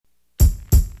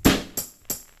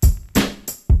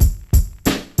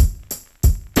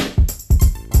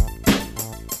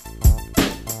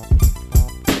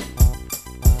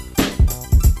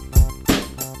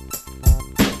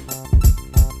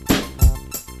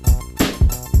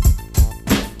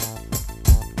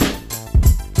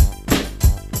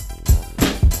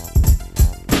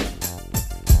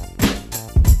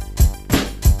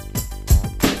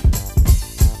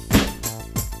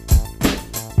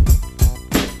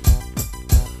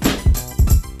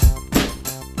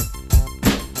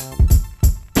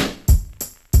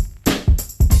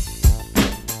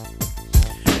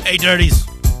Hey, Dirties,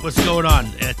 what's going on?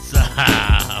 It's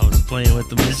I was playing with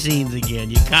the machines again.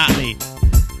 You caught me.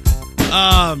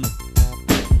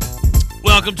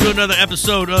 Welcome to another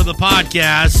episode of the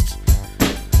podcast.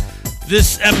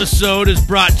 This episode is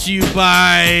brought to you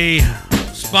by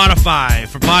Spotify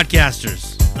for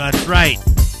podcasters. That's right.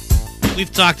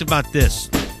 We've talked about this.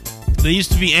 They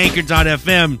used to be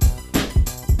Anchor.fm,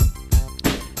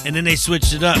 and then they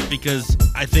switched it up because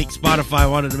I think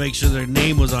Spotify wanted to make sure their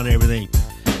name was on everything.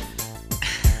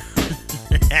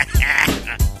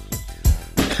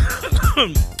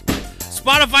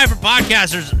 Spotify for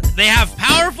podcasters. They have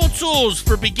powerful tools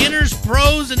for beginners,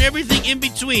 pros, and everything in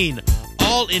between,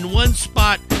 all in one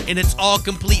spot, and it's all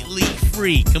completely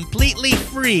free. Completely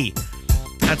free.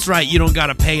 That's right. You don't got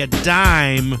to pay a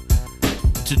dime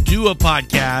to do a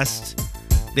podcast.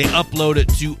 They upload it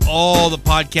to all the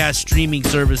podcast streaming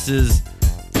services,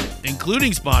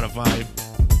 including Spotify,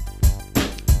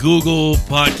 Google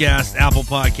Podcasts, Apple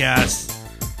Podcasts,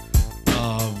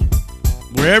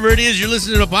 wherever it is you're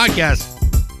listening to a podcast,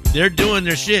 they're doing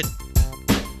their shit,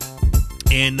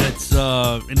 and it's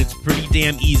pretty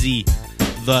damn easy.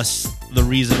 Thus, the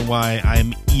reason why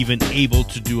I'm even able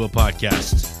to do a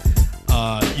podcast.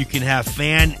 You can have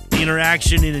fan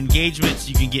interaction and engagements.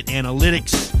 You can get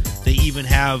analytics. They even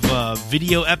have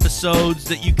video episodes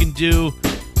that you can do.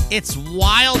 It's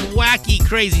wild, wacky,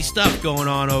 crazy stuff going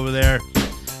on over there.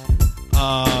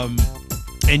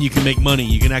 And you can make money.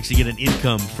 You can actually get an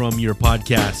income from your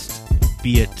podcast,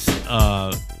 be it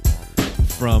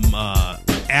from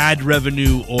ad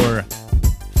revenue or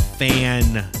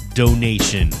fan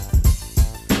donation.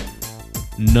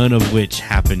 None of which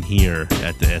happen here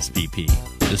at the SPP.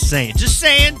 Just saying.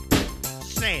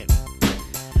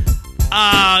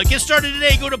 Get started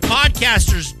today. Go to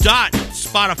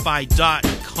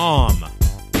podcasters.spotify.com.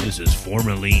 This is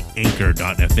formerly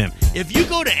Anchor.fm. If you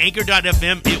go to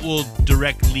Anchor.fm, it will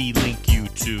directly link you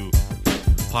to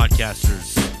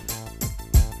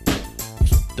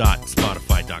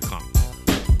podcasters.spotify.com.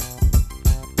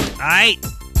 Alright.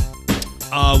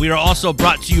 We are also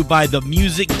brought to you by The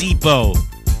Music Depot.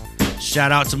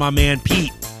 Shout out to my man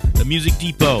Pete. The Music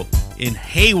Depot in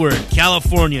Hayward,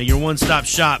 California. Your one-stop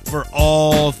shop for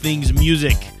all things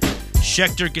music.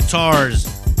 Schecter guitars,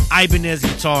 Ibanez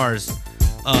guitars,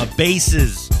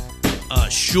 basses,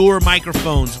 Shure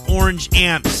microphones, Orange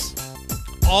amps,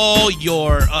 all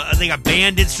your, they got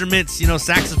band instruments,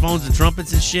 saxophones and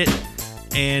trumpets and shit,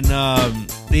 and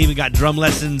they even got drum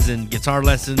lessons and guitar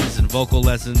lessons and vocal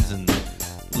lessons and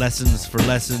lessons for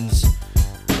lessons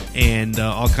and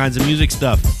all kinds of music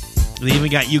stuff. They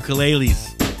even got ukuleles.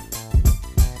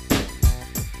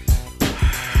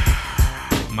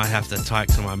 Might have to talk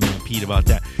to my man Pete about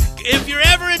that. If you're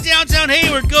ever in downtown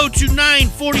Hayward, go to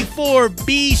 944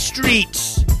 B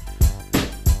Street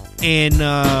and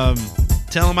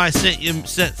tell him I sent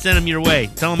him your way.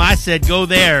 Tell him I said go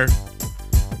there,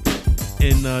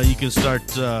 and you can start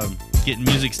getting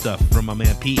music stuff from my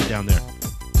man Pete down there.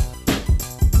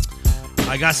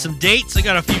 I got some dates. I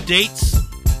got a few dates.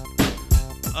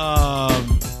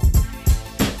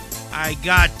 I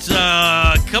got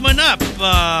coming up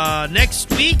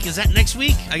next week. Is that next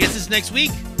week? I guess it's next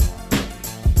week.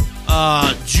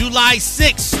 July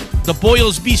 6th, the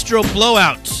Boyle's Bistro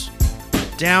Blowout,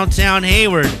 downtown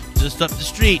Hayward, just up the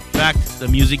street. In fact, the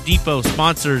Music Depot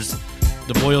sponsors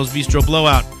the Boyle's Bistro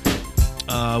Blowout.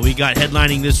 We got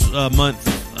headlining this month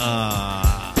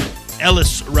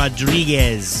Ellis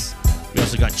Rodriguez. We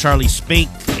also got Charlie Spink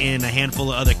and a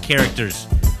handful of other characters.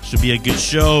 Should be a good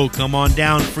show. Come on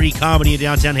down. Free comedy in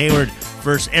downtown Hayward.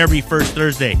 Every first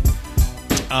Thursday.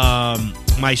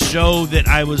 My show that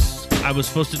I was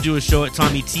supposed to do a show at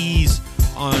Tommy T's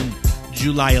on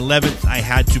July 11th. I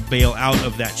had to bail out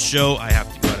of that show. I have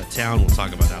to go out of town. We'll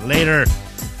talk about that later.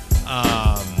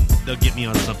 They'll get me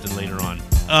on something later on.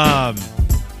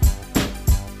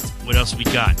 What else we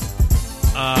got?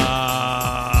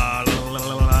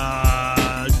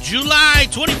 July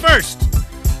 21st.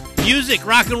 Music,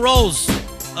 rock and rolls.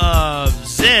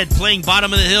 Zed playing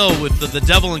Bottom of the Hill with the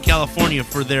Devil in California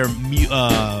for their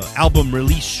album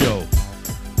release show.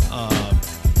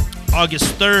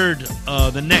 August 3rd,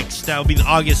 that will be the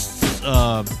August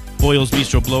Boyle's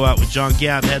Bistro Blowout with John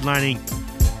Gabb headlining.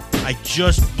 I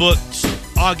just booked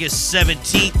August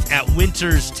 17th at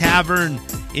Winter's Tavern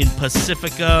in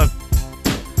Pacifica.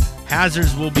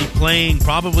 Hazards will be playing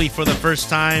probably for the first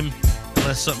time,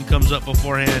 unless something comes up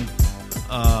beforehand.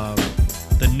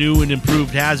 The new and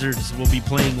improved Hazards will be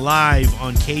playing live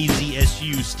on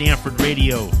KZSU Stanford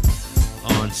Radio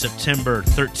on September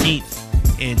 13th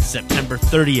and September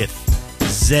 30th.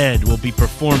 Zed will be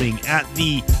performing at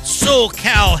the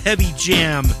SoCal Heavy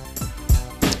Jam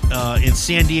in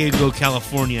San Diego,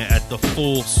 California at the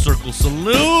Full Circle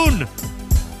Saloon.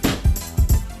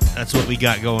 That's what we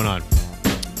got going on.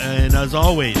 And as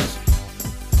always,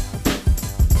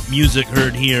 music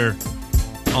heard here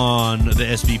on the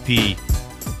SVP.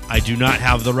 I do not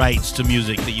have the rights to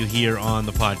music that you hear on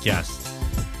the podcast.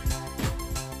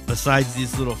 Besides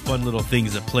these little fun little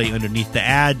things that play underneath the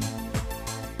ad,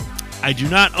 I do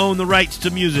not own the rights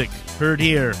to music heard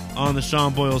here on the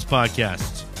Sean Boyles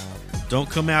podcast. Don't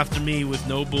come after me with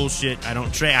no bullshit. I don't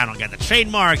got the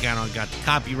trademark. I don't got the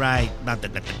copyright.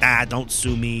 Don't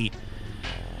sue me.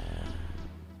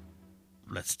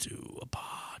 Let's do a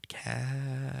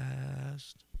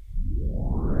podcast.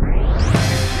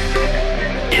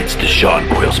 It's the Sean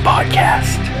Boyles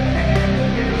podcast.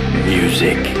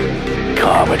 Music,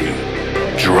 comedy,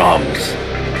 drums,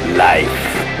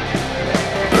 life.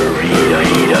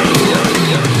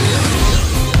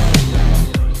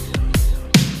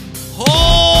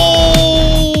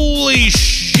 Holy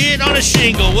shit on a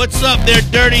shingle. What's up there,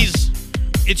 dirties?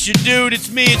 It's your dude,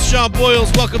 it's me, it's Sean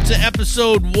Boyles. Welcome to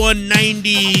episode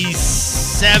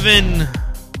 197.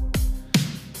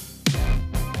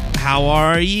 How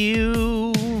are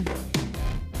you?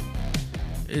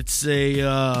 It's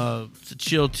a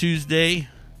chill Tuesday.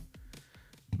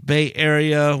 Bay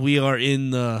Area, we are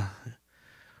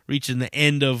reaching the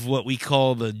end of what we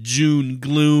call the June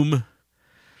gloom.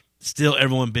 Still,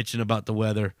 everyone bitching about the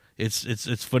weather.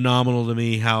 It's phenomenal to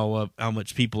me how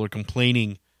much people are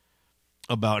complaining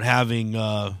about having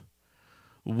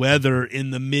weather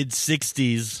in the mid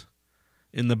 60s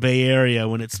in the Bay Area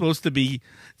when it's supposed to be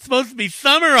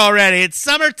summer already. It's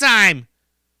summertime.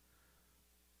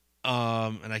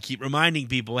 And I keep reminding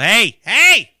people,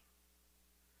 hey.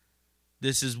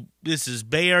 This is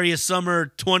Bay Area summer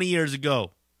 20 years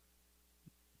ago.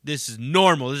 This is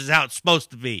normal. This is how it's supposed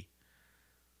to be.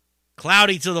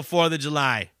 Cloudy till the 4th of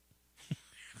July.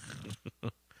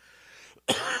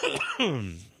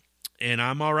 And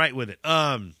I'm all right with it.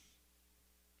 I'm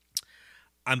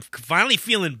finally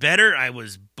feeling better. I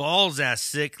was balls ass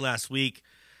sick last week.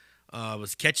 I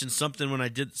was catching something when I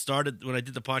did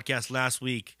the podcast last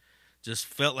week. Just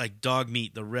felt like dog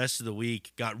meat the rest of the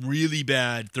week. Got really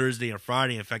bad Thursday and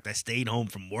Friday. In fact, I stayed home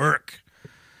from work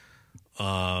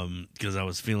because I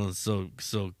was feeling so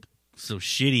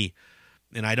shitty.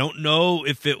 And I don't know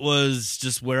if it was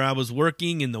just where I was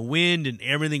working and the wind and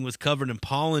everything was covered in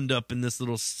pollen up in this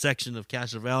little section of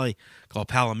Castro Valley called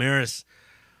Palomares.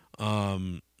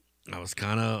 I was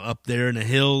kind of up there in a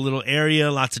hill little area,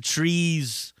 lots of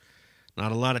trees,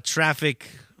 not a lot of traffic.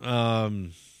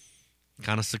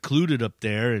 Kind of secluded up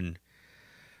there, and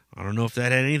I don't know if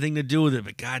that had anything to do with it,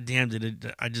 but goddamn,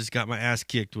 I just got my ass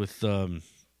kicked with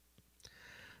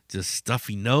just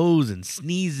stuffy nose and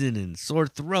sneezing and sore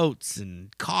throats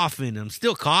and coughing. I'm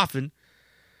still coughing,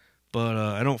 but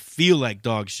I don't feel like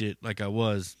dog shit like I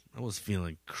was. I was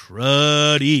feeling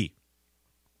cruddy.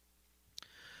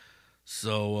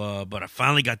 So, but I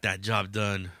finally got that job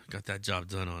done. Got that job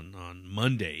done on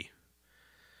Monday.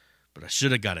 But I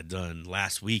should have got it done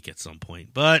last week at some point.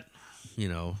 But,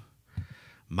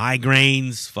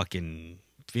 migraines, fucking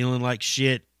feeling like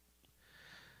shit.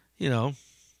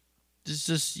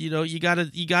 Just you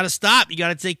gotta stop. You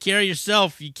gotta take care of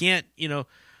yourself. You can't,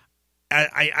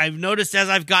 I've noticed as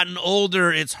I've gotten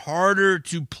older, it's harder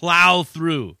to plow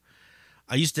through.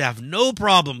 I used to have no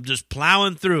problem just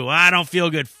plowing through. I don't feel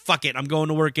good. Fuck it. I'm going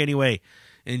to work anyway.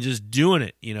 And just doing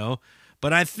it,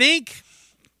 But I think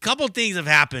a couple things have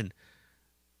happened.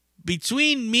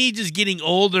 Between me just getting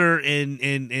older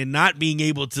and not being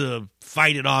able to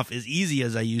fight it off as easy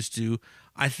as I used to,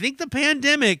 I think the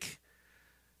pandemic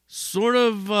sort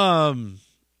of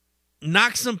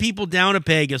knocked some people down a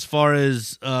peg as far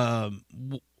as how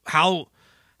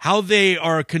they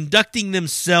are conducting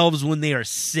themselves when they are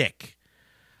sick.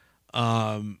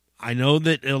 I know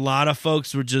that a lot of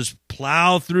folks would just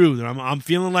plow through. I'm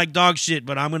feeling like dog shit,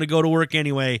 but I'm going to go to work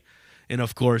anyway. And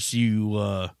of course,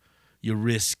 you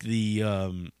risk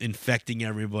the infecting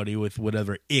everybody with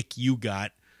whatever ick you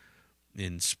got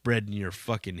and spreading your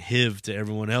fucking HIV to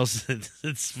everyone else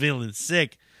that's feeling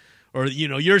sick. Or,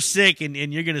 you're sick and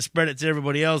you're going to spread it to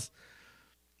everybody else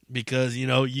because,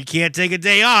 you can't take a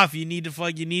day off. You need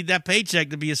that paycheck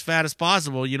to be as fat as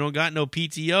possible. You don't got no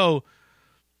PTO.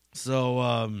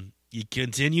 So you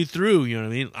continue through, you know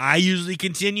what I mean? I usually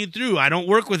continue through. I don't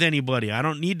work with anybody. I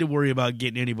don't need to worry about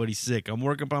getting anybody sick. I'm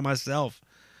working by myself.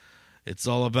 It's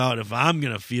all about if I'm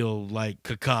going to feel like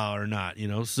caca or not,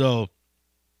 So,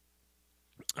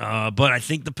 but I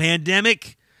think the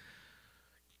pandemic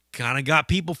kind of got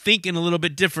people thinking a little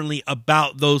bit differently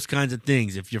about those kinds of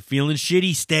things. If you're feeling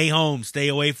shitty, stay home, stay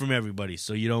away from everybody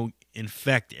so you don't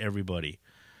infect everybody.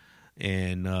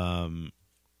 And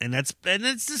that's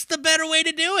just the better way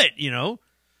to do it, you know?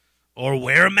 Or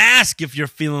wear a mask if you're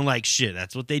feeling like shit.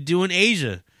 That's what they do in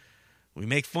Asia. We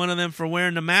make fun of them for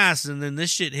wearing the mask, and then this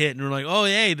shit hit, and we're like, oh,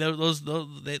 hey,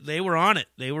 they were on it.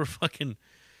 They were fucking,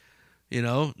 you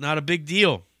know, not a big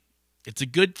deal. It's a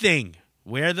good thing.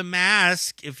 Wear the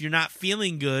mask if you're not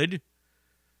feeling good,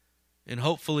 and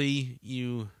hopefully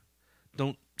you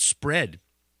don't spread.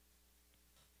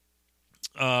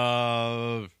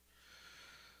 So,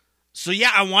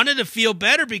 yeah, I wanted to feel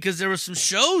better because there were some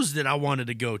shows that I wanted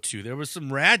to go to. There were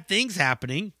some rad things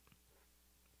happening.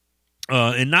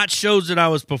 And not shows that I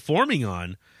was performing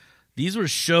on. These were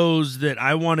shows that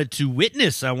I wanted to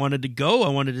witness. I wanted to go. I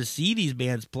wanted to see these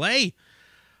bands play.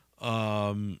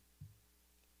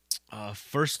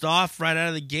 First off, right out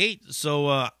of the gate. So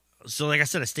like I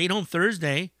said, I stayed home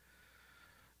Thursday.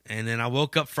 And then I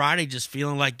woke up Friday just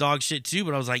feeling like dog shit too.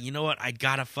 But I was like, you know what? I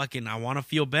want to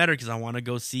feel better because I want to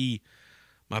go see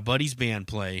my buddy's band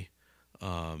play.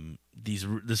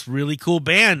 This really cool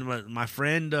band. My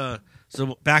friend...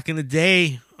 So back in the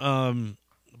day, what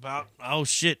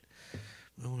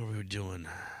were we doing?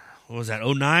 What was that,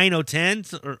 09, 010?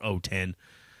 Or 010?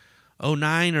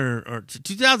 09 or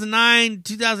 2009,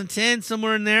 2010,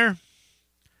 somewhere in there.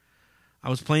 I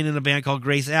was playing in a band called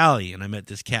Grace Alley, and I met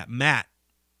this cat, Matt,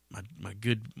 my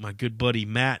good buddy,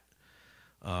 Matt.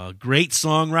 Great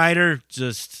songwriter,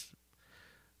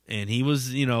 and he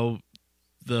was, you know,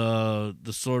 the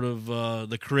sort of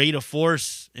the creative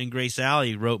force in Grace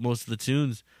Alley. Wrote most of the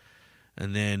tunes,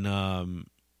 and then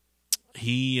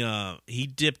he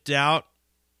dipped out.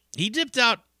 He dipped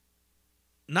out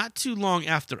not too long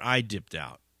after I dipped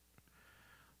out.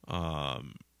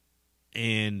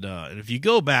 And if you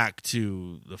go back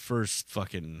to the first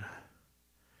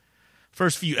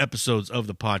few episodes of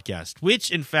the podcast,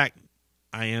 which in fact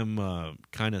I am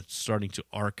kind of starting to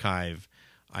archive,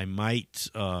 I might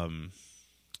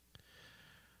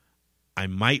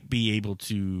be able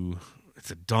to. It's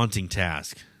a daunting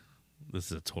task. This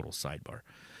is a total sidebar.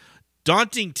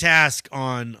 Daunting task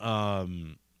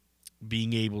on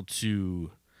being able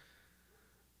to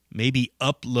maybe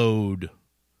upload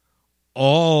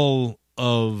all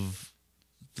of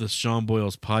the Sean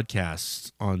Boyles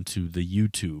podcasts onto the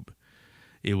YouTube.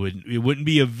 It wouldn't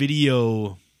be a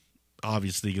video,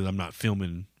 obviously, because I'm not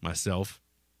filming myself.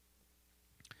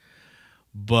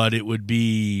 But it would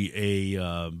be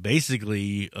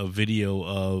basically a video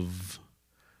of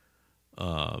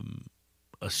a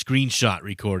screenshot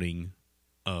recording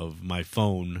of my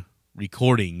phone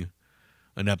recording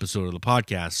an episode of the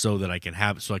podcast so that I can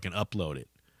upload it.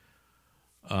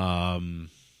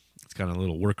 It's kind of a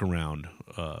little workaround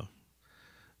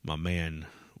my man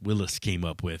Willis came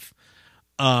up with.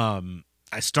 I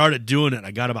started doing it.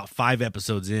 I got about 5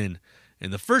 episodes in.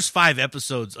 And the first 5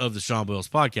 episodes of the Sean Boyles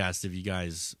podcast, if you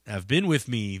guys have been with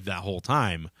me that whole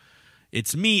time,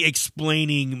 it's me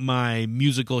explaining my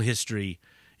musical history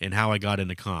and how I got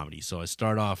into comedy. So I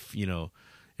start off, you know,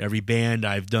 every band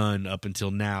I've done up until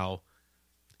now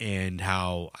and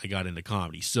how I got into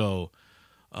comedy. So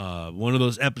one of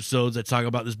those episodes, I talk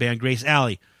about this band, Grace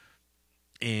Alley.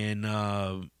 And,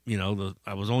 you know,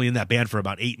 I was only in that band for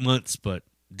about 8 months, but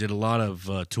did a lot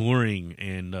of touring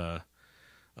and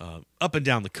up and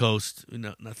down the coast,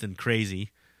 nothing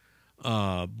crazy.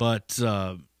 But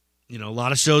you know, a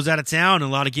lot of shows out of town and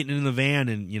a lot of getting in the van.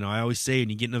 And, you know, I always say when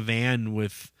you get in a van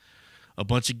with a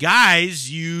bunch of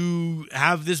guys, you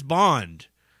have this bond.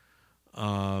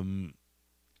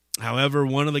 However,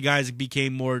 one of the guys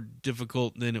became more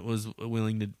difficult than I was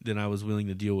willing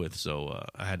to deal with. So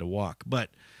I had to walk. But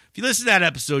if you listen to that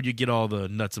episode, you get all the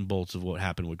nuts and bolts of what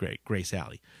happened with Grace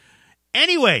Alley.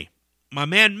 Anyway, my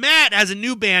man Matt has a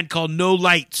new band called No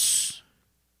Lights.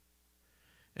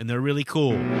 And they're really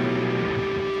cool.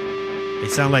 They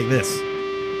sound like this.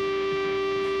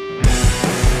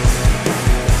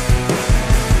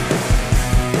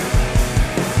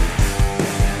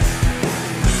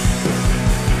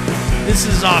 This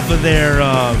is off of their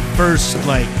first,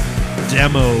 like,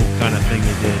 demo kind of thing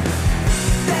they did.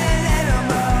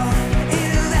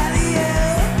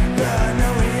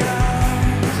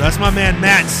 So that's my man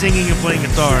Matt singing and playing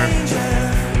guitar.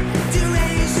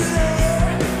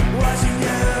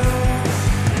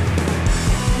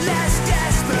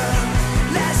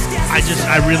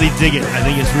 I really dig it. I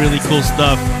think it's really cool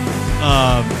stuff.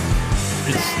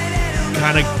 It's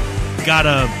kind of got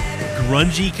a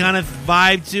grungy kind of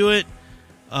vibe to it.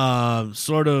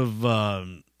 Sort of,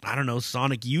 I don't know,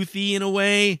 Sonic Youthy in a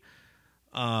way.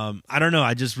 I don't know.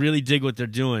 I just really dig what they're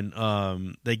doing.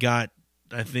 They got,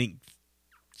 I think,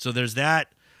 so there's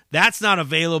that. That's not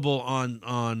available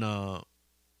on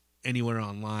anywhere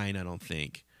online, I don't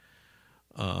think.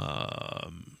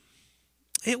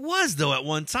 It was, though, at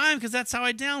one time, because that's how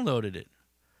I downloaded it.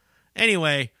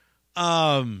 Anyway, they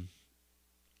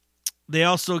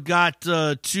also got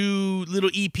 2 little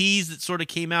EPs that sort of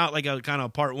came out, like a kind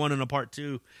of part 1 and a part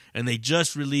 2, and they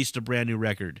just released a brand new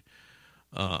record.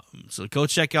 So go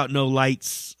check out No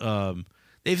Lights.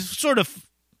 They've sort of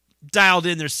dialed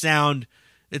in their sound.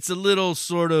 It's a little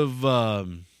sort of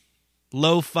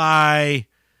lo-fi,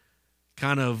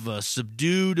 kind of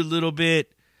subdued a little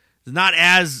bit. It's not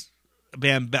as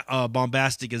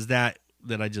bombastic as that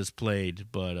I just played,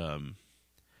 but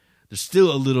there's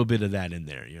still a little bit of that in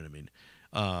there. You know what I mean?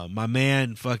 My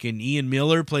man, fucking Ian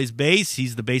Miller, plays bass.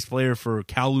 He's the bass player for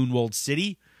Kowloon Walled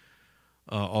City.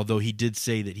 Although he did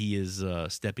say that he is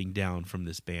stepping down from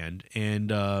this band,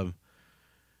 and our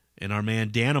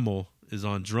man Danimal is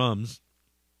on drums.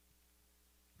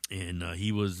 And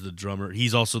he was the drummer.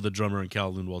 He's also the drummer in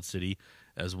Kowloon Walled City,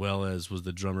 as well as was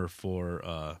the drummer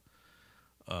for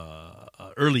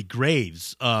Early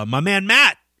Graves. My man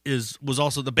Matt was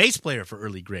also the bass player for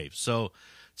Early Graves. So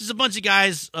just a bunch of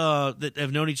guys that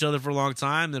have known each other for a long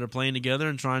time that are playing together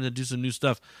and trying to do some new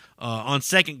stuff. On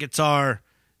second guitar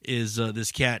is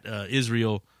this cat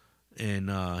Israel,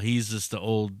 and he's just the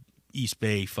old East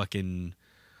Bay fucking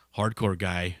hardcore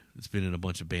guy that's been in a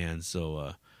bunch of bands.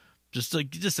 So just a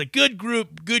good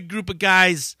group of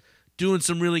guys doing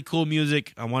some really cool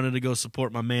music. I wanted to go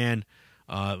support my man.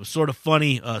 It was sort of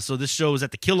funny. So this show was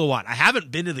at the Kilowatt. I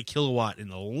haven't been to the Kilowatt in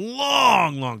a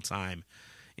long time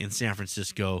in San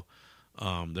Francisco.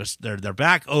 They're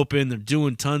back open. They're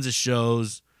doing tons of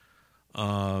shows.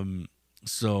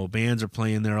 So bands are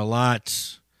playing there a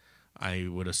lot. I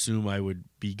would assume I would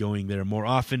be going there more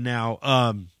often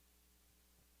now.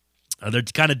 They're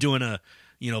kind of doing a,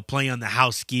 play on the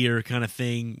house gear kind of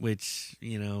thing, which,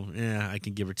 I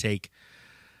can give or take.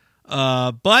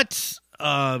 But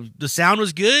the sound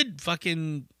was good.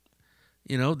 Fucking,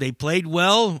 they played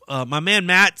well. My man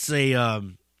Matt's a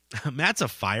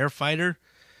firefighter,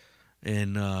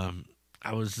 and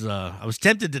I was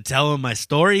tempted to tell him my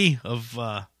story of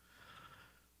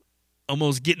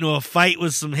almost getting into a fight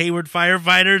with some Hayward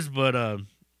firefighters, but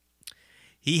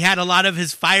he had a lot of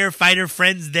his firefighter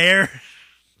friends there.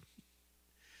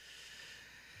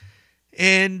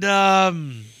 And I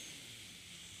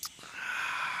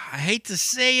hate to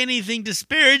say anything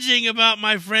disparaging about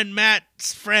my friend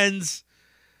Matt's friends,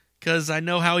 because I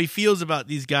know how he feels about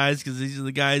these guys, because these are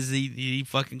the guys he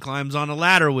fucking climbs on a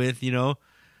ladder with, and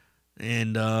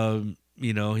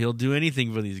he'll do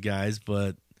anything for these guys,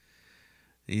 but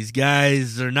these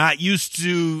guys are not used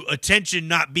to attention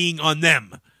not being on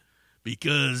them,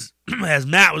 because as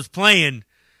Matt was playing,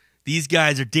 these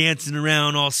guys are dancing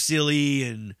around all silly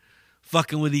and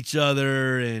fucking with each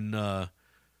other and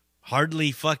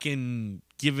hardly fucking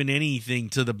giving anything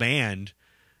to the band,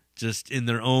 just in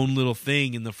their own little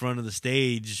thing in the front of the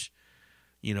stage,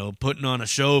 putting on a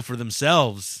show for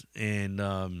themselves. And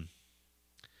I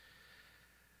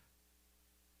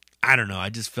don't know, I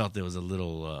just felt there was a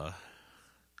little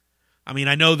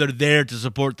I know they're there to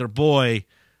support their boy,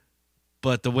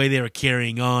 but the way they were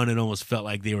carrying on, it almost felt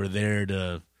like they were there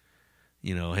to,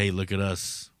 hey, look at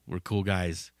us, we're cool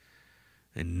guys.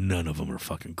 And none of them are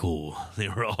fucking cool. They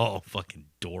were all fucking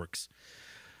dorks.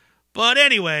 But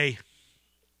anyway,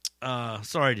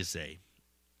 sorry to say.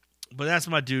 But that's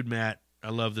my dude, Matt. I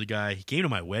love the guy. He came to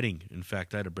my wedding. In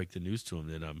fact, I had to break the news to him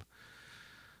that I'm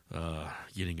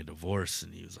getting a divorce.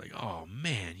 And he was like, oh,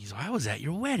 man. He's like, I was at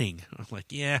your wedding. I'm like,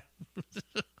 yeah.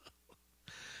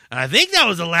 And I think that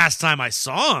was the last time I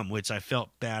saw him, which I felt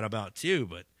bad about too.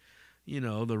 But,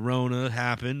 the Rona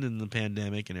happened and the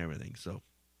pandemic and everything.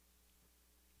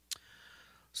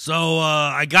 So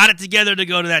I got it together to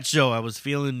go to that show. I was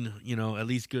feeling, at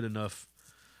least good enough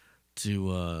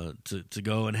to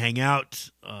go and hang out.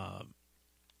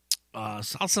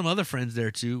 Saw some other friends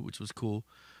there too, which was cool.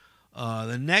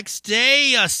 The next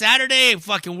day, Saturday, I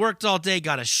fucking worked all day,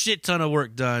 got a shit ton of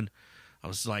work done. I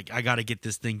was like, I got to get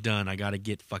this thing done. I got to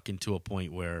get fucking to a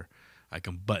point where I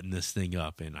can button this thing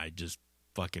up. And I just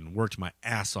fucking worked my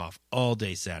ass off all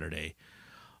day Saturday.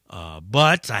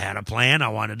 But I had a plan. I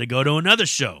wanted to go to another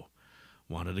show.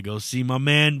 Wanted to go see my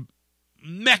man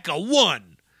Mecca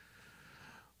One,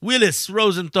 Willis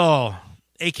Rosenthal,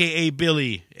 a.k.a.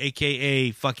 Billy,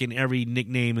 a.k.a. fucking every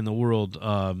nickname in the world.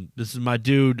 This is my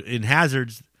dude in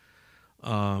Hazards,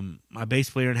 my bass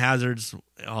player in Hazards,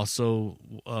 also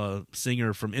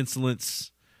singer from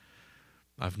Insolence.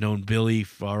 I've known Billy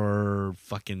for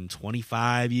fucking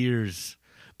 25 years.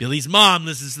 Billy's mom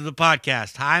listens to the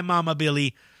podcast. Hi, Mama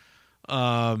Billy.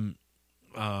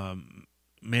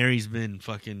 Mary's been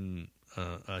fucking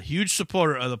a huge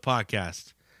supporter of the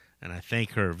podcast, and I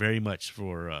thank her very much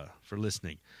for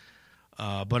listening.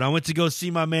 But I went to go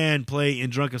see my man play in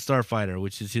Drunken Starfighter,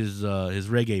 which is his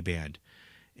reggae band.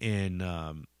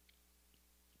 And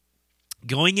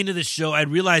going into the show, I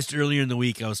realized earlier in the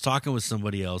week I was talking with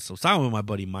somebody else. I was talking with my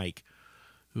buddy Mike,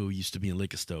 who used to be in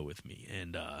Lickistow with me,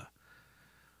 and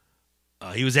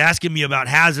he was asking me about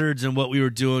Hazards and what we were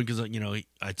doing because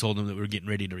I told him that we were getting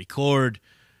ready to record,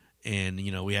 and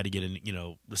we had to get in.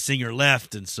 The singer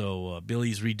left, and so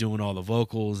Billy's redoing all the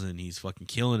vocals, and he's fucking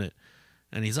killing it.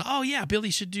 And he's like, "Oh yeah, Billy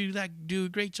should do a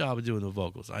great job of doing the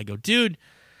vocals." I go, "Dude,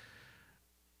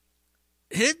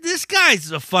 this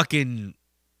guy's a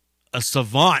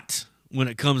savant when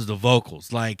it comes to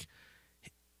vocals. Like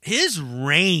his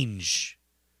range,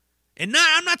 and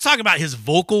I'm not talking about his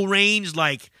vocal range,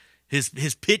 like his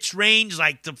pitch range,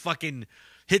 like to fucking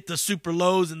hit the super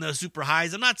lows and the super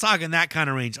highs. I'm not talking that kind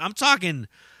of range. I'm talking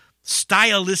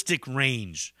stylistic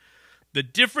range. The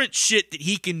different shit that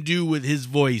he can do with his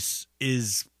voice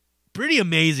is pretty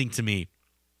amazing to me.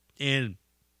 And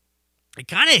it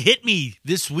kind of hit me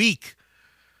this week,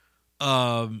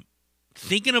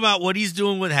 thinking about what he's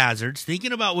doing with Hazards,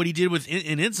 thinking about what he did with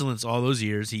in Insolence all those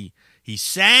years. He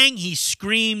sang, he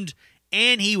screamed,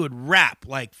 and he would rap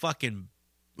like fucking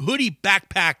hoodie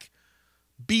backpack,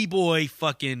 b-boy,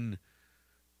 fucking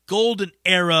golden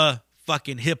era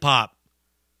fucking hip-hop.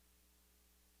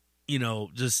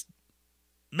 Just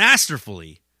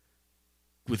masterfully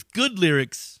with good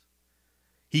lyrics.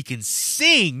 He can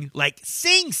sing, like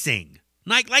sing.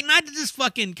 Like not to just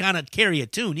fucking kind of carry a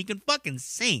tune. He can fucking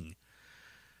sing.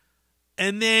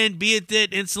 And then be it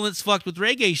that Insolence fucked with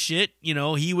reggae shit,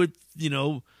 he would,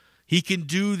 he can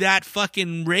do that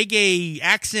fucking reggae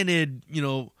accented,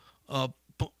 the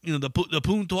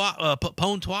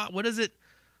pontois, what is it?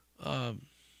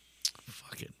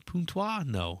 Fucking pontois?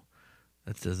 No,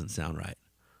 that doesn't sound right.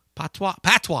 Patois.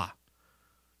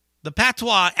 The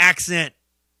patois accent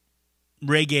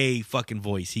reggae fucking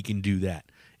voice. He can do that.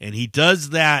 And he does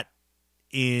that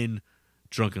in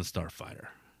Drunken Starfighter.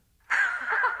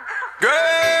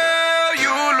 Girl,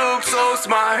 you look so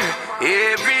smart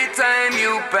every time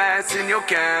you pass in your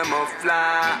camouflage.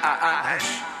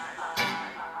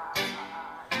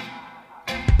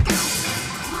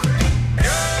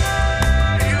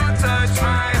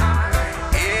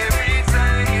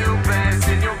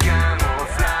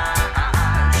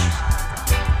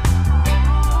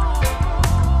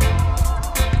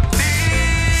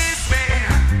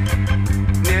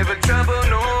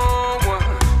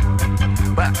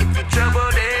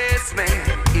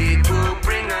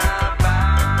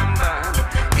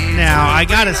 Now, I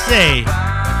gotta say,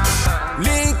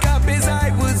 link up as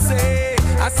I would say.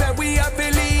 I said we have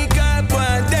to link up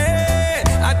one day.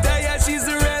 I tell ya she's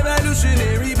a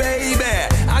revolutionary, baby.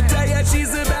 I tell ya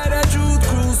she's a better truth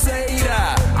crusader.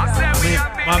 I said we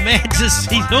have to my man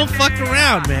he don't fuck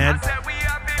around, man.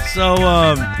 So,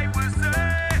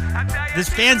 this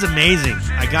band's amazing.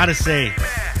 I gotta say,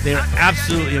 they're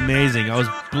absolutely amazing. I was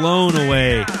blown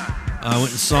away. I went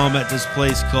and saw them at this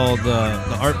place called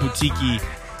the Art Boutique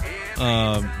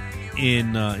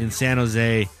in San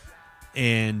Jose,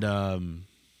 and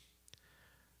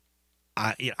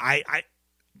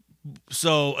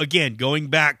so again, going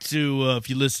back to if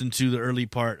you listen to the early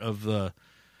part of the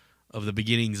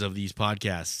beginnings of these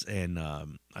podcasts, and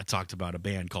I talked about a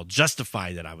band called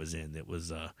Justify that I was in. That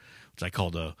was which I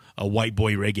called a white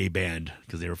boy reggae band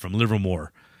because they were from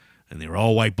Livermore, and they were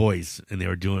all white boys, and they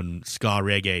were doing ska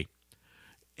reggae.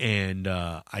 And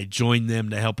I joined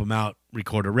them to help them out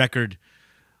record a record.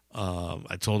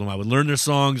 I told them I would learn their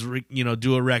songs,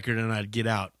 do a record, and I'd get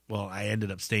out. Well, I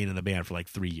ended up staying in the band for like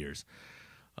 3 years.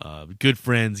 Good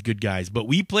friends, good guys. But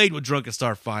we played with Drunken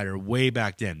Starfighter way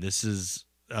back then. This is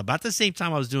about the same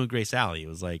time I was doing Grace Alley. It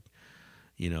was like,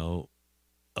 08,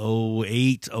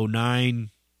 09.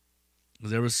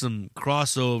 There was some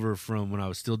crossover from when I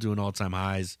was still doing All Time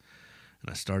Highs. And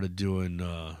I started doing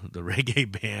the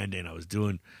reggae band, and I was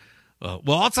doing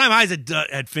All Time Highs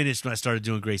had finished when I started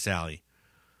doing Grace Alley.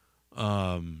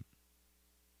 I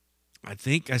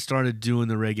think I started doing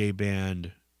the reggae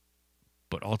band,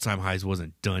 but All Time Highs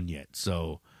wasn't done yet.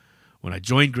 So when I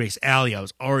joined Grace Alley, I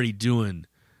was already doing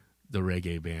the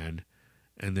reggae band,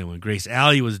 and then when Grace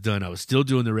Alley was done, I was still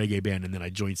doing the reggae band, and then I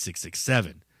joined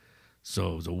 667.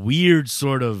 So it was a weird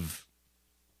sort of,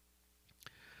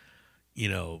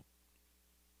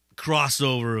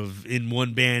 crossover of in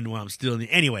one band while I'm still in the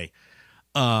anyway.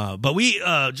 But we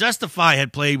Justify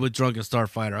had played with Drunken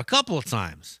Starfighter a couple of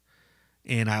times,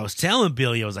 and I was telling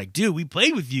Billy, I was like, dude, we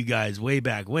played with you guys way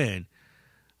back when.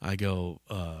 I go,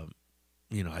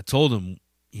 I told him,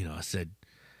 I said,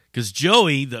 because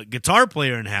Joey, the guitar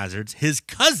player in Hazards, his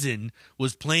cousin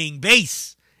was playing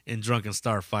bass in Drunken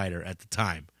Starfighter at the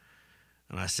time.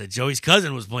 And I said, Joey's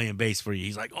cousin was playing bass for you.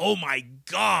 He's like, oh my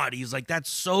God. He's like, that's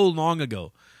so long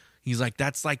ago. He's like,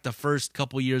 that's like the first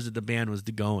couple years that the band was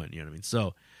going. You know what I mean?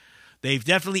 So they've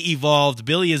definitely evolved.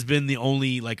 Billy has been the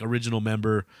only like original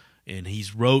member, and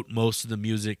he's wrote most of the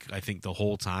music, I think, the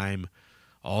whole time.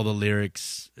 All the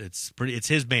lyrics. It's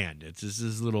his band. It's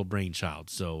his little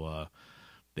brainchild. So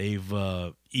they've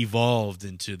evolved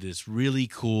into this really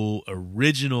cool,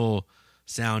 original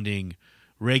sounding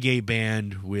reggae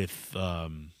band with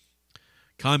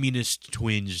communist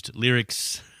twinged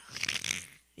lyrics.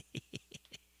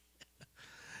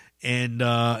 and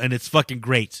it's fucking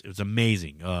great. It was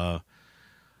amazing.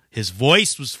 His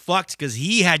voice was fucked because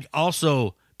he had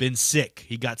also been sick.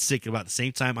 He got sick about the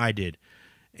same time I did.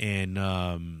 And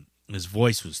his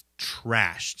voice was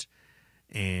trashed.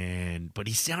 But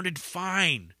he sounded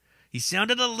fine. He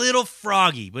sounded a little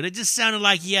froggy, but it just sounded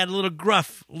like he had a little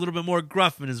bit more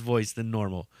gruff in his voice than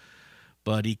normal.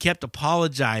 But he kept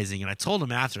apologizing, and I told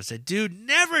him after, I said, dude,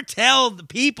 never tell the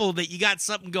people that you got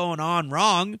something going on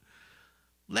wrong.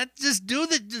 Just do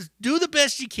the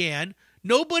best you can.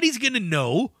 Nobody's gonna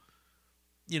know,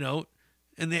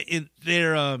 And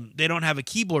they don't have a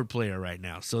keyboard player right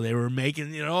now, so they were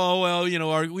making, we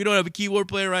don't have a keyboard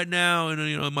player right now,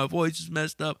 and my voice is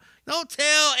messed up. Don't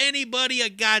tell anybody a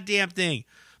goddamn thing.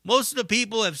 Most of the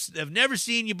people have never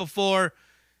seen you before,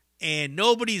 and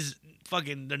nobody's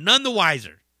they're none the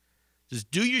wiser.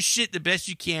 Just do your shit the best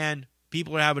you can.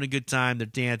 People are having a good time. They're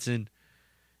dancing.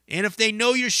 And if they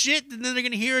know your shit, then they're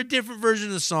going to hear a different version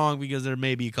of the song because there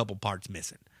may be a couple parts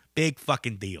missing. Big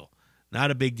fucking deal.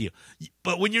 Not a big deal.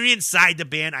 But when you're inside the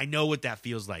band, I know what that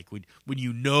feels like. When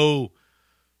you know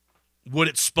what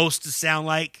it's supposed to sound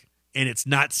like and it's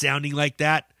not sounding like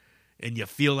that, and you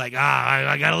feel like,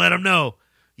 I got to let them know.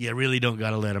 You really don't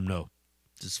got to let them know.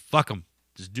 Just fuck them.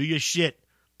 Just do your shit.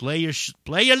 Play your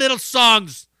little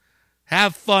songs.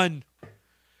 Have fun.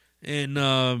 And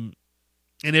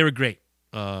they were great.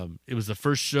 It was the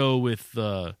first show with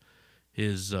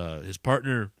his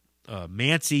partner,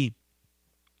 Mancy,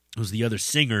 who's the other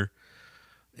singer,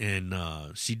 and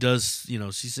she does,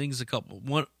 she sings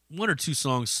one or two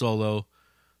songs solo,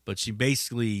 but she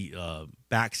basically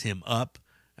backs him up.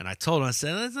 And I told her, I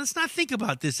said, let's not think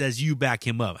about this as you back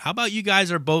him up. How about you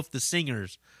guys are both the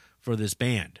singers for this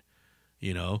band,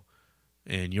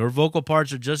 and your vocal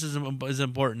parts are just as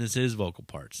important as his vocal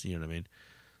parts. You know what I mean?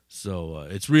 So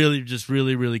it's really, just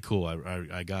really, really cool.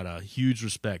 I got a huge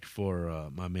respect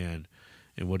for my man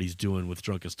and what he's doing with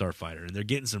Drunken Starfighter. And they're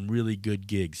getting some really good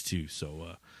gigs, too.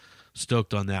 So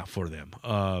stoked on that for them.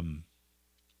 So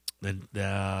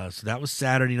that was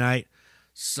Saturday night.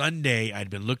 Sunday, I'd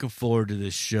been looking forward to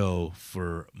this show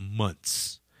for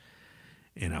months.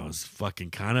 And I was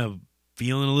fucking kind of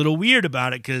feeling a little weird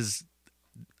about it because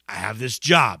I have this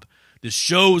job. This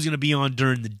show was going to be on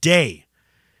during the day.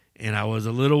 And I was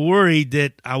a little worried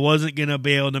that I wasn't going to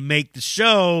be able to make the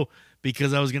show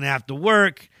because I was going to have to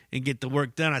work and get the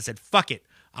work done. I said, fuck it.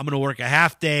 I'm going to work a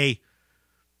half day,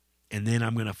 and then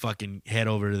I'm going to fucking head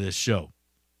over to this show.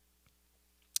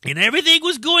 And everything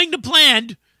was going to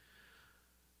plan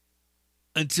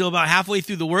until about halfway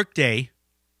through the workday.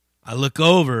 I look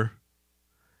over,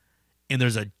 and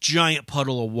there's a giant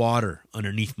puddle of water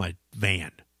underneath my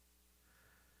van.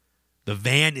 The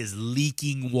van is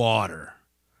leaking water.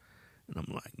 And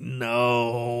I'm like,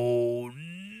 no.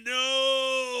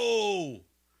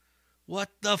 What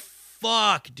the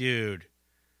fuck, dude?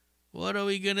 What are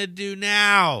we going to do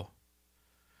now?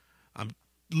 I'm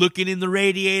looking in the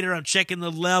radiator. I'm checking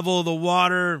the level of the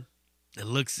water.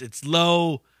 It's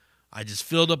low. I just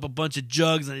filled up a bunch of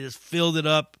jugs and I just filled it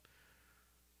up.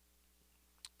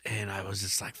 And I was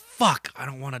just like, fuck, I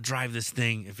don't want to drive this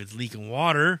thing if it's leaking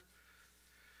water.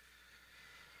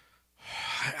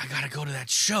 I got to go to that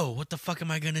show. What the fuck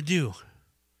am I going to do?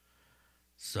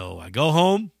 So I go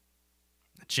home.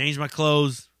 I change my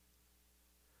clothes.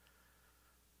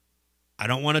 I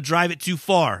don't want to drive it too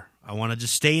far. I want to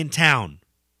just stay in town.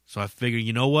 So I figure,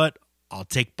 you know what? I'll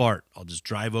take Bart. I'll just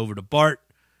drive over to Bart.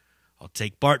 I'll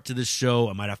take Bart to this show.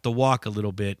 I might have to walk a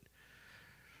little bit.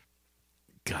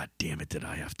 God damn it, did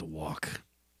I have to walk?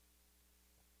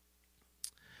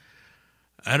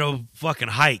 I had to fucking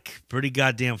hike pretty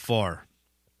goddamn far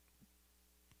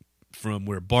from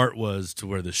where Bart was to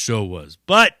where the show was.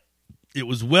 But it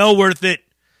was well worth it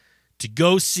to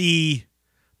go see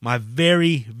my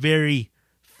very, very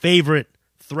favorite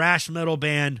thrash metal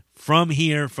band from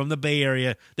here, from the Bay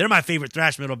Area. They're my favorite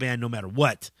thrash metal band no matter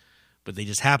what. But they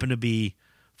just happen to be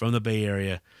from the Bay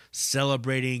Area,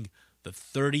 celebrating the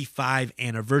 35th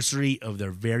anniversary of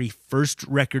their very first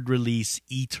record release,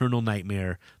 Eternal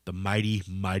Nightmare, the Mighty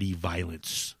Mighty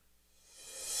Violence.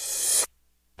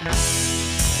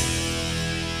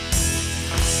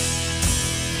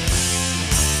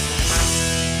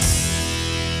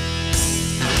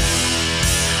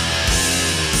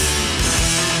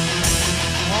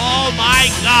 Oh my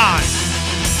God!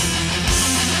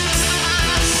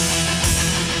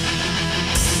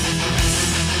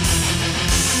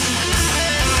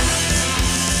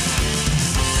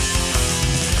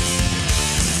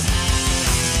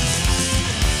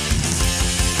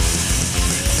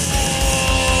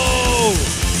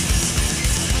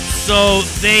 So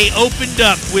they opened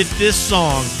up with this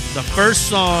song, the first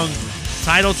song,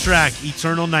 title track,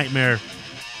 Eternal Nightmare,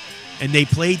 and they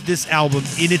played this album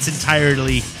in its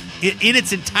entirety,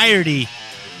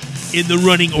 in the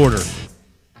running order.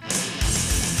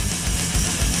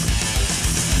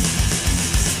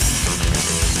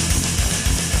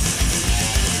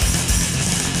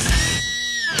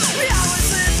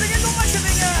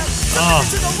 Oh,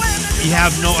 you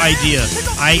have no idea.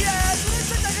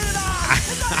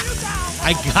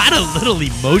 I got a little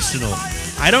emotional.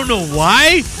 I don't know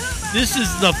why. This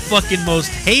is the fucking most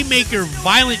haymaker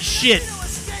violent shit.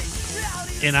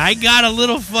 And I got a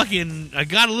little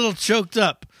choked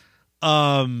up.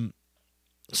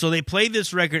 So they played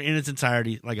this record in its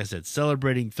entirety, like I said,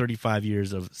 celebrating 35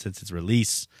 years since its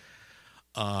release.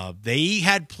 They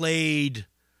had played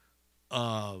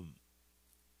at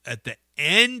the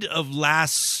end of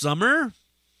last summer.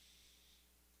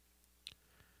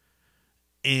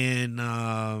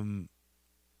 And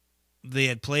they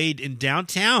had played in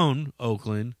downtown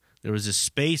Oakland. There was this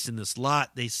space in this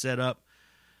lot they set up,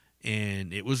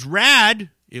 and it was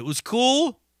rad. It was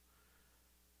cool.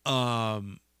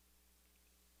 The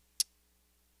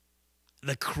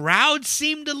crowd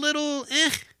seemed a little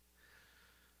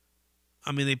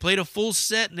I mean, they played a full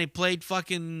set, and they played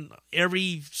fucking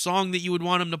every song that you would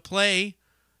want them to play.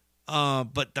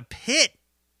 But the pit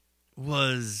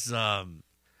was...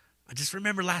 I just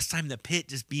remember last time the pit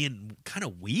just being kind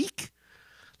of weak.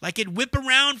 Like it'd whip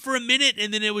around for a minute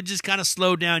and then it would just kind of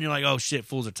slow down. You're like, oh shit,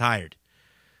 fools are tired.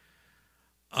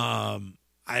 I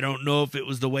don't know if it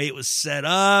was the way it was set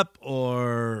up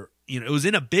or, it was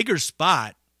in a bigger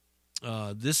spot.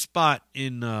 This spot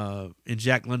in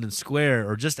Jack London Square,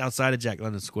 or just outside of Jack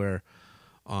London Square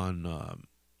on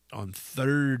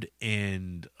 3rd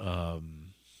and,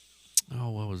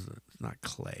 what was it? It's not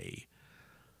Clay.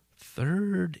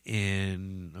 3rd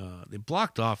and they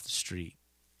blocked off the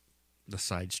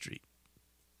side street.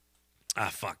 I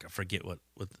forget what.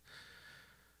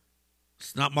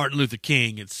 It's not Martin Luther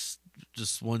King. It's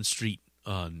just one street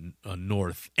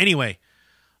north. Anyway,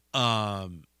 it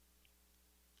was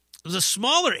a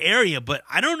smaller area, but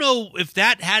I don't know if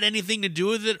that had anything to do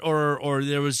with it, or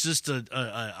there was just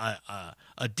a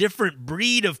different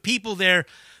breed of people there.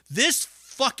 This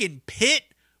fucking pit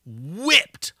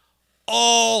whipped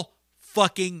all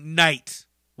fucking night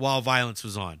while Violence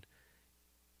was on.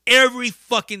 Every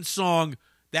fucking song,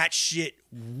 that shit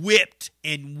whipped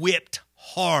and whipped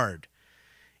hard.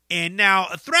 And now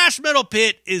a thrash metal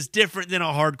pit is different than a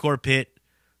hardcore pit.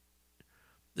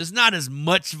 There's not as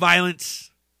much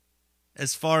violence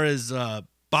as far as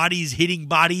bodies hitting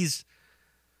bodies.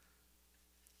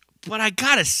 But I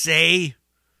gotta say,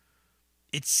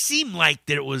 it seemed like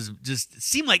there was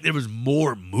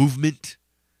more movement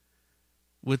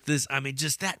with this. I mean,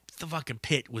 just the fucking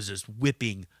pit was just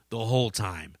whipping the whole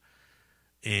time.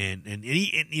 And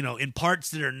in parts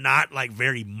that are not like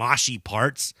very moshy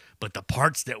parts, but the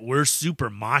parts that were super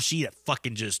moshy that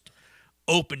fucking just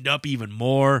opened up even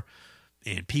more,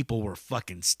 and people were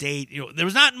fucking there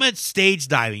was not much stage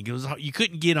diving. You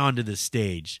couldn't get onto the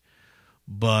stage,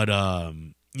 but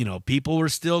people were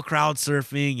still crowd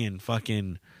surfing and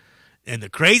fucking. And the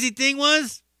crazy thing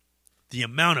was the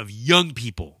amount of young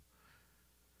people.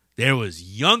 There was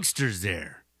youngsters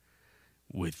there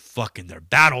with fucking their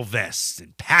battle vests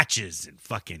and patches and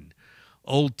fucking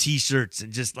old t-shirts,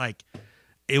 and just like,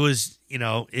 it was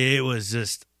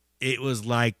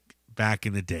like back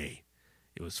in the day.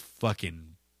 It was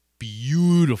fucking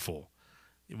beautiful.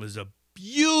 It was a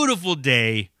beautiful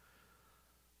day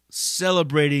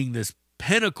celebrating this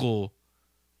pinnacle.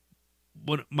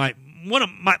 It's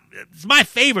my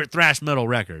favorite thrash metal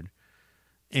record.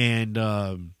 And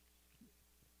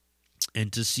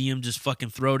to see him just fucking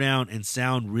throw down and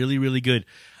sound really, really good.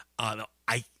 I'd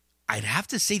have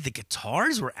to say the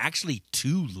guitars were actually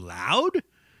too loud.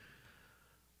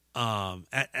 At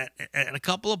a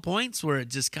couple of points where it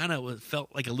just kind of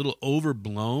felt like a little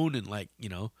overblown, and like,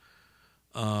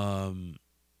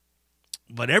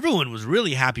 but everyone was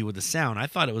really happy with the sound. I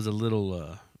thought it was a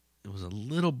little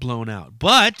blown out,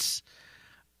 but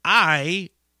I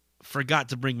forgot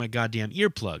to bring my goddamn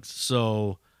earplugs,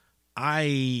 so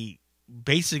I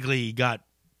basically got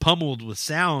pummeled with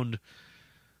sound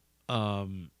a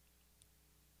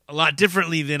lot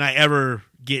differently than I ever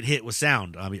get hit with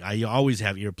sound. I mean, I always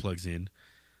have earplugs in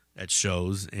at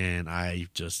shows, and I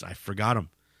forgot them.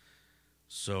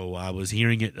 So I was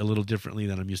hearing it a little differently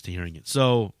than I'm used to hearing it.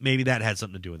 So maybe that had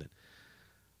something to do with it.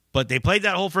 But they played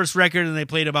that whole first record, and they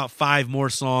played about 5 more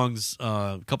songs,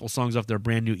 a couple songs off their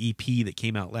brand new EP that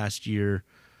came out last year,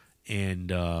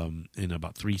 and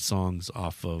about 3 songs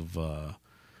off of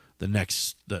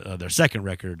their second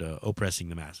record, Oppressing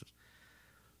the Masses.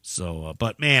 So,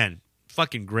 but man,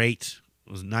 fucking great.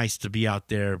 It was nice to be out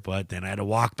there, but then I had to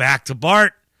walk back to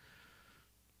Bart.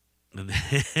 And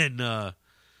then I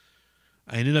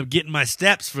ended up getting my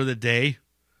steps for the day.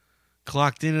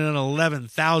 Clocked in at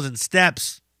 11,000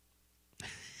 steps.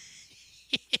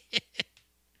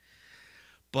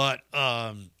 But,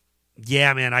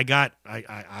 yeah, man,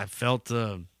 I felt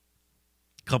a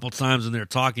couple times when they were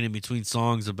talking in between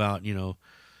songs about, the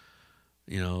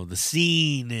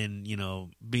scene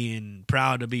and, being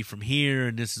proud to be from here,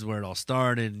 and this is where it all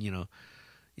started, and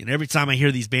every time I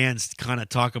hear these bands kind of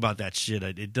talk about that shit,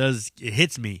 it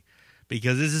hits me,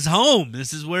 because this is home.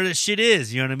 This is where this shit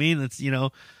is, you know what I mean? It's,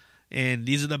 and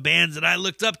these are the bands that I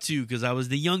looked up to, because I was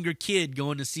the younger kid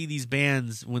going to see these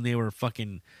bands when they were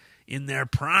fucking in their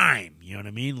prime, you know what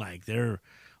I mean? Like, they're,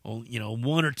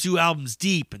 1 or 2 albums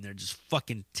deep, and they're just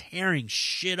fucking tearing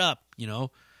shit up,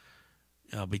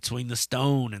 between the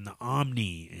Stone and the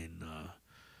Omni, and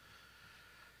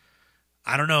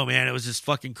I don't know, man. It was just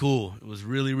fucking cool. It was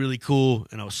really, really cool,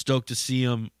 and I was stoked to see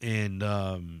them, and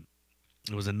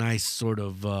it was a nice sort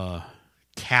of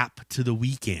cap to the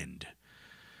weekend.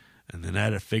 And then I had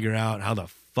to figure out how the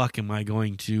fuck am I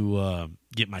going to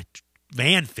get my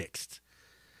van fixed,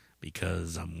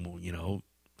 because I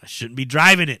shouldn't be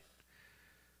driving it.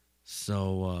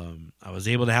 So I was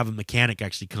able to have a mechanic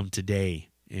actually come today,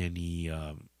 and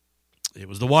it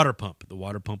was the water pump. The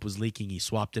water pump was leaking. He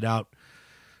swapped it out.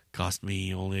 Cost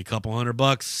me only a couple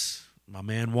 $100. My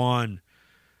man Juan,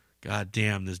 god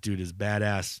damn, this dude is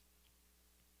badass.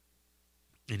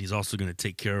 And he's also going to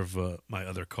take care of my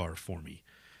other car for me.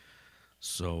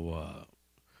 So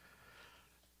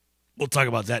we'll talk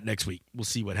about that next week. We'll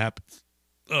see what happens.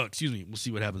 We'll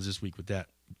see what happens this week with that.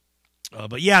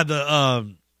 But yeah,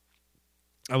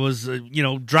 I was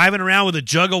driving around with a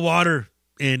jug of water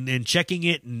and checking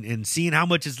it and seeing how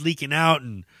much is leaking out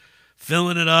and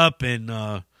filling it up,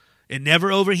 and it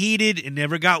never overheated. It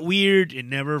never got weird. It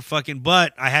never fucking,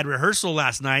 but I had rehearsal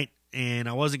last night, and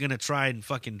I wasn't going to try and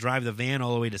fucking drive the van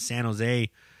all the way to San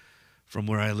Jose from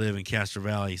where I live in Castro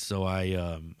Valley. So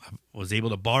I was able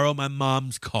to borrow my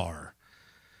mom's car.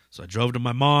 So I drove to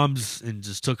my mom's and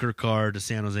just took her car to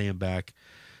San Jose and back.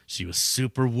 She was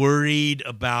super worried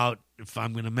about if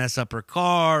I'm going to mess up her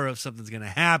car, or if something's going to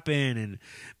happen, and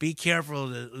be careful,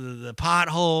 the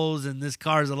potholes, and this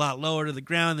car is a lot lower to the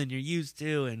ground than you're used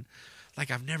to. And like,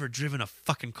 I've never driven a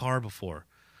fucking car before,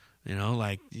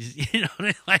 well,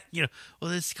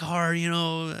 this car,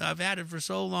 I've had it for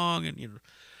so long, and,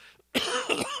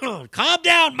 calm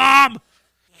down, Mom.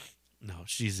 No,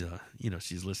 she's,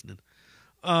 she's listening.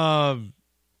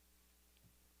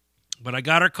 But I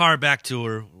got her car back to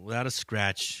her without a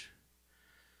scratch.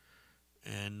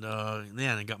 And,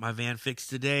 I got my van fixed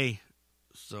today.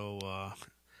 So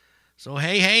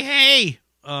hey.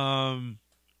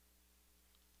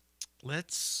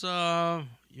 Let's,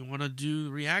 you want to do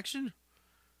the reaction?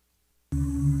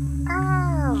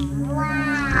 Oh,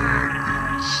 wow.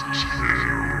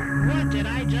 What did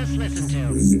I just listen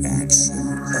to?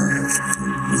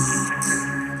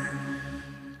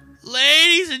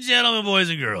 Ladies and gentlemen, boys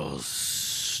and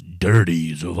girls,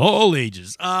 dirties of all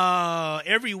ages.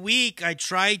 Every week I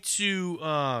try to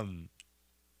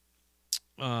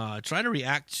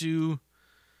react to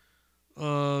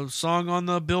a song on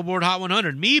the Billboard Hot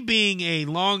 100. Me being a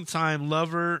longtime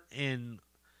lover and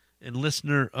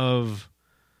listener of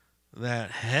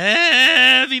that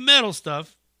heavy metal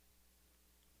stuff,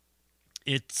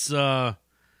 it's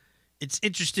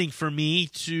interesting for me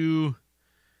to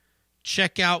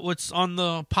check out what's on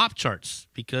the pop charts,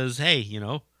 because hey,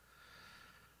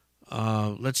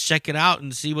 let's check it out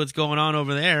and see what's going on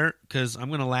over there, because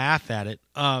I'm gonna laugh at it.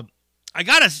 I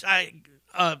gotta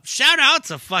shout out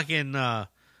to fucking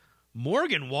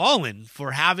Morgan Wallen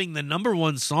for having the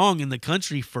 #1 song in the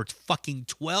country for fucking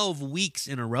 12 weeks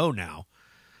in a row now.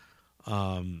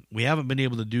 We haven't been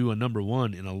able to do a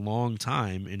 #1 in a long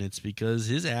time, and it's because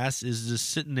his ass is just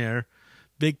sitting there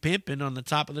Big Pimpin' on the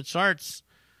top of the charts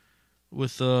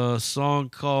with a song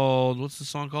called, what's the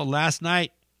song called? Last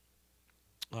Night.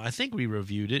 I think we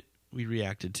reviewed it. We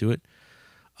reacted to it.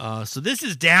 So this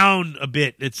is down a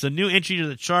bit. It's a new entry to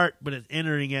the chart, but it's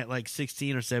entering at like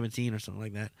 16 or 17 or something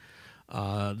like that.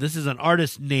 This is an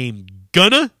artist named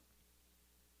Gunna.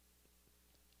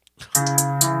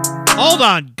 Hold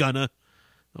on, Gunna.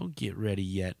 Don't get ready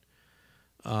yet.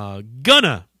 Gunna.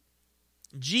 Gunna.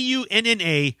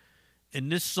 And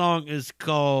this song is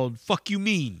called Fuck You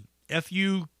Mean.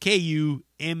 Fukumean.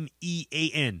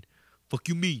 Fuck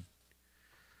You Mean.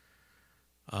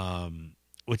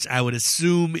 Which I would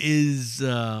assume is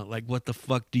like, what the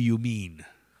fuck do you mean?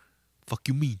 Fuck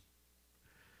you mean.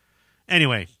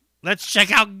 Anyway, let's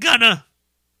check out Gunna.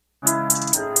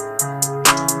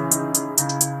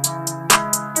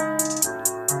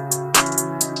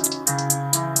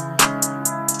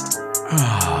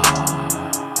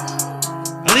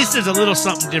 At least there's a little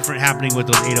something different happening with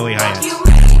those 808 hi-hats.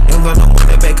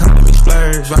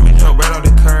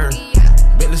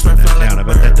 I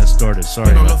bet that distorted.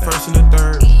 Sorry about that.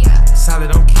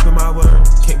 Solid, I'm keeping my word.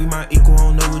 Can't be my equal, I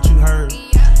don't know what you heard.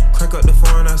 Crank up the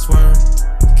phone, I swear.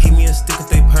 Keep me a stick if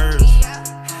they purge.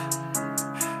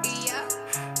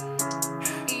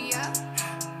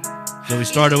 So we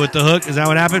started with the hook. Is that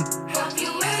what happened?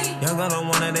 Young gun on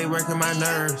one that they working my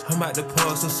nerves. I'm about to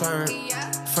pull some serve.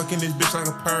 Fucking this bitch like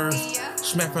a perm.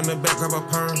 Smack on the back of a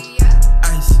perm.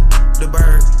 Ice, the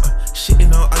bird.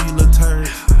 Shitting on all you little turds.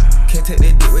 Can't take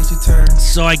that dick, wait your turn.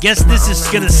 So I guess this is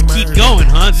gonna keep going,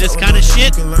 huh? This kind of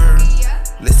shit.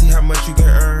 Let's see how much you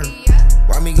can earn.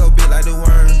 Why me go big like the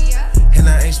worm? And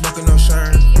I ain't smoking no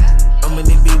shern. I'm in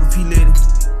the beat with P Litty.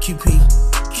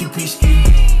 QP ski.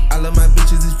 All of my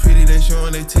bitches is pretty, they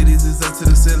showing their titties is up to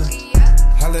the ceiling.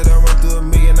 I let her run through $1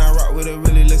 million, I rock with her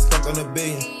really, let's fuck on $1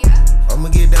 billion. I'ma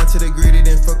get down to the gritty,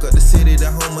 then fuck up the city,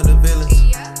 the home of the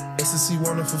villains. Ecstasy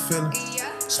wonderful feeling.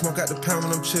 Smoke out the pound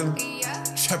when I'm chillin'.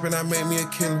 Trapping, I made me a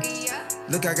killer.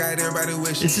 Look, I got everybody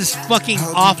wishing. This is fucking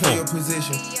awful.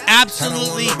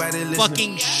 Absolutely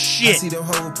fucking I shit. see the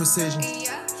whole precision.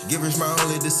 Givers my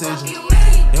only decision.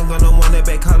 Young gun on one that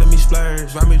back calling me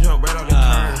splurge. Ride me jump right off the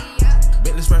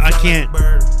curb. I can't.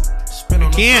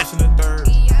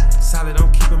 Solid,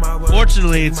 I'm keeping my word.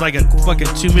 Fortunately, it's like a fucking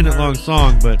 2-minute long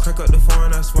song, but Crank up the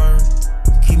phone, I swear.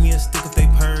 Keep me a stick if they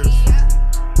purge.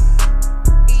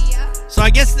 so I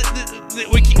guess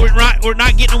we're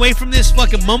not getting away from this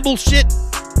fucking mumble shit.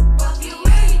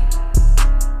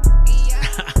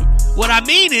 What I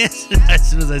mean is, as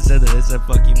soon as I said that, I said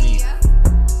fuck you mean.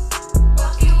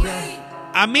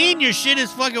 I mean your shit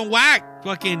is fucking whack.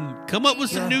 Fucking come up with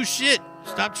some new shit.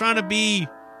 Stop trying to be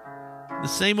the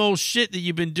same old shit that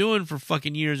you've been doing for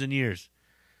fucking years and years.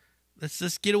 Let's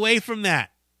just get away from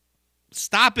that.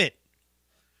 Stop it.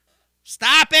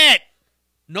 Stop it.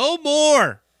 No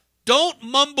more. Don't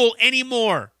mumble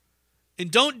anymore. And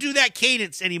don't do that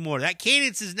cadence anymore. That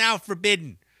cadence is now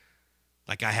forbidden.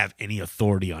 Like I have any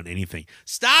authority on anything.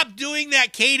 Stop doing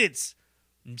that cadence.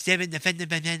 I'm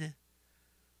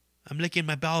licking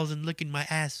my balls and licking my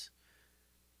ass.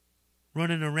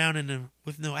 Running around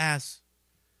with no ass.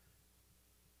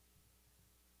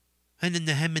 And then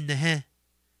the hem and the hair.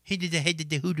 He did the head of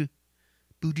the hoodoo.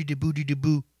 Booty the booty the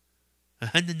boo.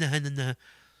 And then the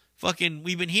fucking,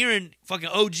 we've been hearing fucking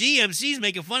OG MCs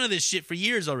making fun of this shit for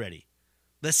years already.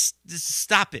 Let's just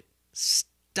stop it.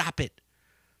 Stop it.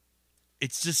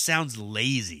 It just sounds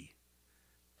lazy.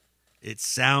 It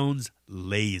sounds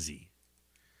lazy.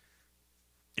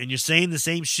 And you're saying the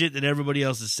same shit that everybody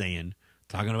else is saying.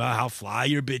 Talking about how fly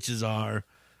your bitches are.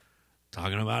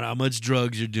 Talking about how much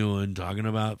drugs you're doing. Talking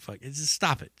about just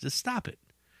stop it. Just stop it.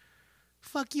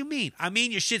 Fuck you mean? I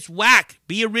mean your shit's whack.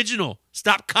 Be original.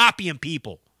 Stop copying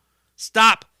people.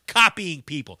 Stop copying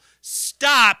people.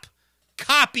 Stop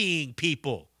copying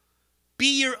people.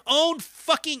 Be your own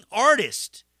fucking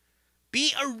artist.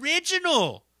 Be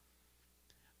original.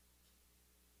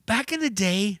 Back in the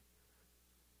day,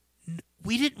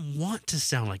 we didn't want to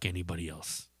sound like anybody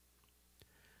else.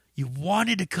 You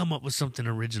wanted to come up with something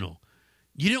original.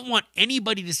 You didn't want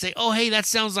anybody to say, oh, hey, that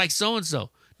sounds like so-and-so.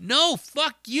 No,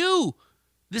 fuck you.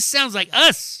 This sounds like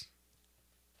us.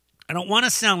 I don't want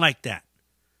to sound like that.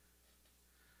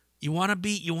 You want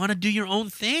to do your own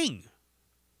thing.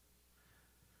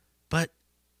 But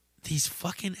these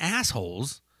fucking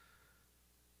assholes,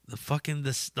 this whole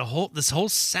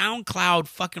SoundCloud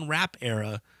fucking rap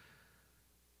era,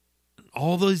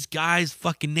 all those guys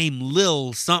fucking named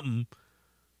Lil something,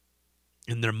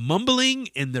 and they're mumbling,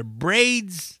 and their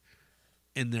braids,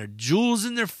 and their jewels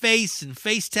in their face, and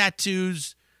face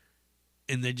tattoos,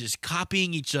 and they're just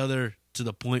copying each other to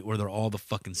the point where they're all the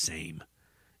fucking same.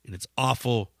 and it's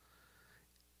awful.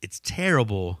 It's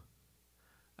terrible.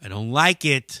 I don't like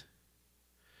it.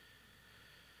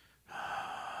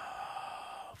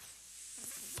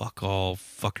 Fuck all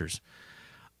fuckers.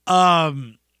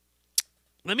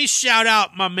 Let me shout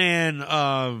out my man.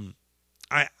 I'm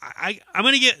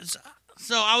gonna get.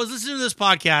 So I was listening to this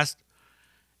podcast,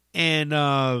 and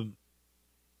I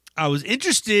was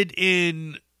interested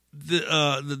in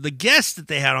the guests that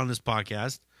they had on this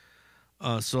podcast.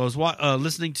 So I was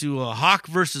listening to Hawk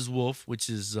versus Wolf, which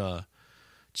is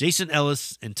Jason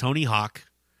Ellis and Tony Hawk.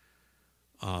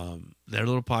 Their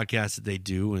little podcast that they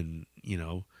do, and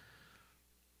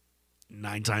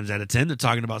 9 times out of 10 they're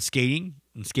talking about skating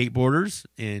and skateboarders,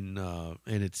 and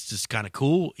it's just kind of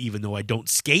cool. Even though I don't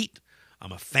skate,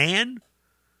 I'm a fan.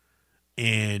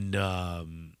 And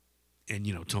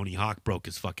Tony Hawk broke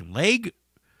his fucking leg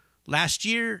last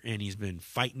year, and he's been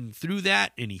fighting through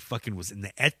that, and he fucking was in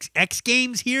the X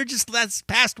Games here just last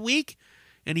past week,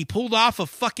 and he pulled off a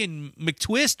fucking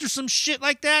McTwist or some shit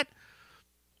like that,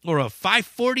 or a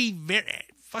 540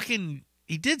 fucking.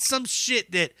 He did some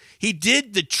shit that he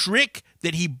did the trick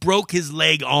that he broke his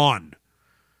leg on,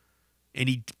 and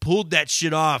he pulled that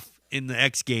shit off in the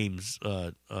X Games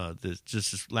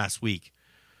just last week.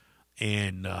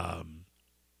 And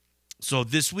so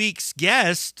this week's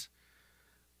guest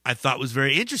I thought was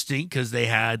very interesting because they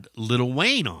had Lil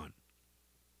Wayne on.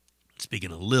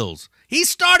 Speaking of Lils, he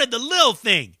started the Lil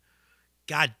thing.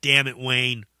 God damn it,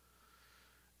 Wayne.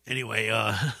 Anyway,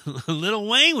 Lil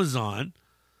Wayne was on,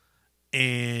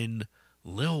 and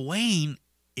Lil Wayne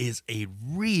is a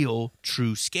real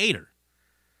true skater.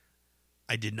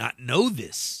 I did not know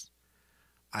this.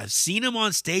 I've seen him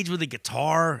on stage with a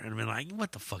guitar and I've been like,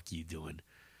 what the fuck are you doing?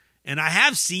 And I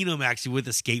have seen him actually with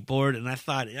a skateboard, and I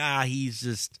thought, he's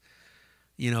just,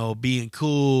 being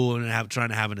cool and trying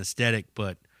to have an aesthetic.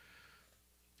 But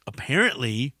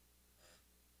apparently,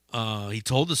 he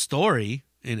told the story,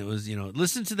 and it was,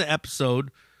 listen to the episode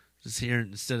just here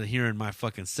instead of hearing my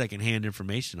fucking secondhand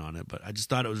information on it. But I just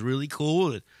thought it was really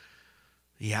cool that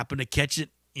he happened to catch it.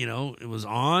 It was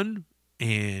on,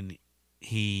 and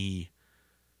he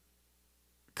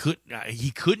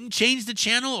couldn't change the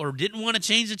channel or didn't want to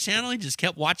change the channel. He just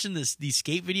kept watching these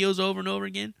skate videos over and over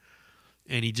again,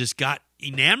 and he just got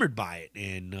enamored by it.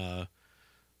 And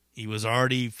he was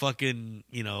already fucking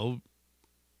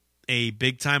a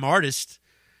big time artist,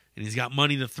 and he's got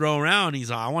money to throw around.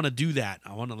 He's like, I want to do that.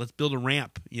 Let's build a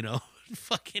ramp.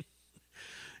 Fucking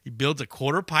he builds a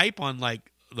quarter pipe on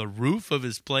like the roof of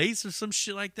his place or some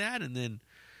shit like that, and then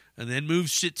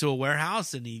moves shit to a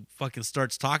warehouse, and he fucking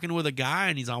starts talking with a guy,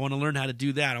 and he's like, I want to learn how to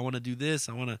do that. I want to do this.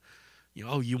 I want to,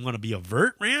 you want to be a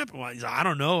vert ramp? Well, he's like, I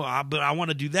don't know, but I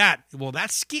want to do that. Well,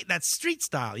 that's street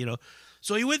style,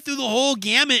 So he went through the whole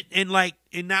gamut, and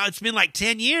now it's been like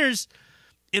 10 years,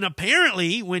 and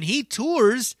apparently when he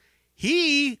tours,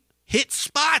 he hits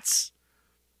spots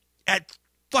at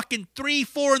fucking 3,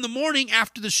 4 in the morning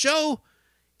after the show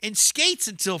and skates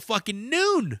until fucking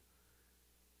noon.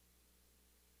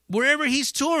 Wherever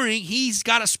he's touring, he's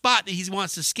got a spot that he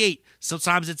wants to skate.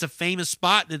 Sometimes it's a famous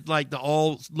spot that like the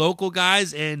all local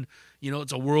guys, and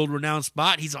it's a world-renowned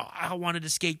spot. He's like, I wanted to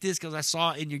skate this because I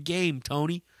saw it in your game,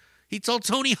 Tony. He told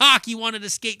Tony Hawk he wanted to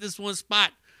skate this one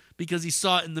spot because he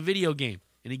saw it in the video game,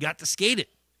 and he got to skate it.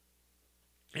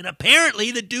 And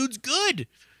apparently the dude's good.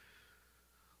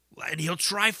 And he'll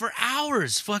try for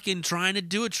hours fucking trying to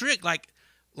do a trick like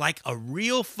a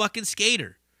real fucking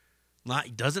skater.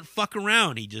 He doesn't fuck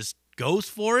around. He just goes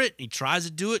for it. He tries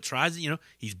to do it,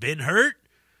 he's been hurt.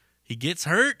 He gets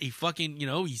hurt. He fucking,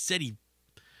 he said he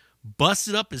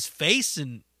busted up his face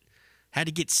and had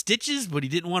to get stitches, but he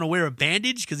didn't want to wear a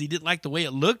bandage because he didn't like the way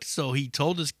it looked. So he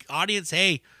told his audience,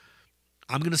 hey,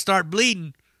 I'm going to start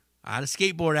bleeding. I had a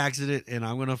skateboard accident, and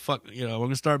I'm going to we're going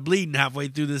to start bleeding halfway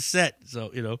through this set.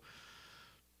 So,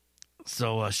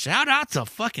 So shout out to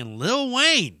fucking Lil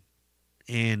Wayne.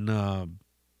 And,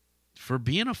 for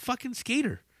being a fucking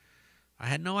skater. I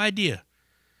had no idea.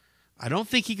 I don't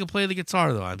think he can play the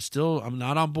guitar, though. I'm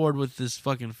not on board with this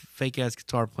fucking fake-ass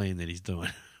guitar playing that he's doing.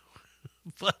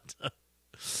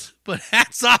 But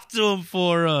hats off to him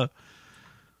for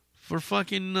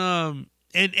fucking,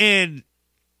 and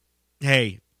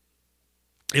hey,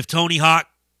 if Tony Hawk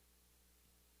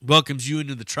welcomes you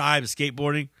into the tribe of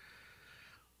skateboarding,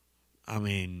 I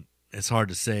mean, it's hard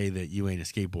to say that you ain't a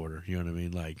skateboarder. You know what I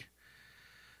mean? Like,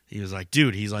 he was like,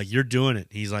 dude, he's like, you're doing it.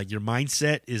 He's like, your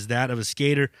mindset is that of a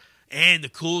skater. And the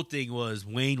cool thing was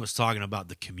Wayne was talking about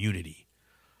the community.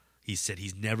 He said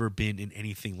he's never been in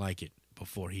anything like it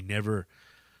before. He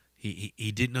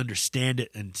didn't understand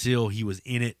it until he was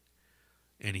in it,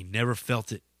 and he never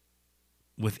felt it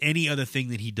with any other thing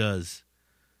that he does.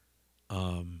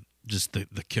 Just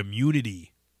the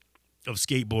community of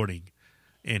skateboarding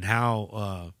and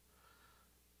how,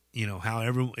 how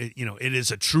everyone, it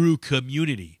is a true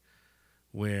community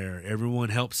where everyone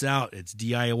helps out. It's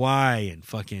DIY and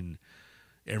fucking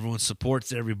everyone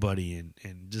supports everybody. And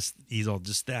just, he's all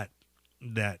just that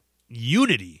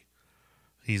unity.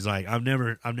 He's like, I've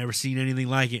never seen anything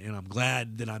like it. And I'm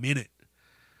glad that I'm in it.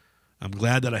 I'm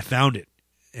glad that I found it.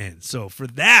 And so for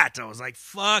that, I was like,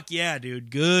 fuck yeah, dude.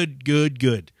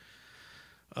 Good.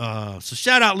 So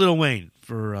shout out Lil Wayne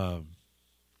for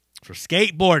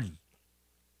skateboarding.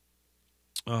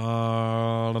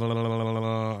 I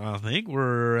think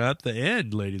we're at the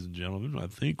end, ladies and gentlemen. I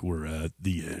think we're at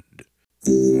the end.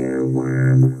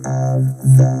 Earworm of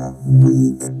the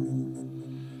week.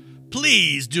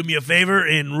 Please do me a favor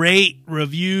and rate,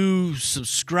 review,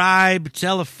 subscribe,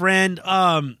 tell a friend.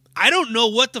 I don't know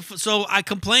what so I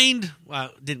complained.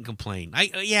 Well, didn't complain.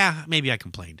 Maybe I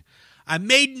complained. I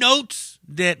made notes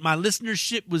that my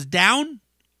listenership was down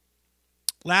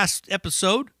last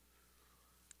episode,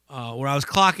 where I was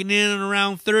clocking in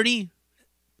around 30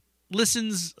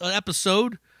 listens an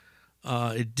episode.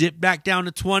 It dipped back down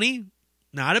to 20.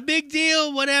 Not a big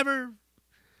deal, whatever.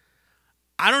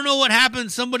 I don't know what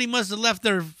happened. Somebody must have left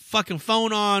their fucking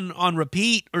phone on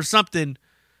repeat or something.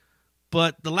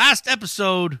 But the last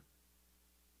episode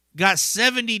got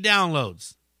 70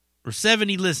 downloads or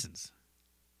 70 listens.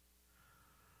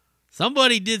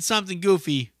 Somebody did something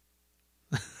goofy.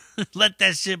 Let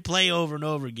that shit play over and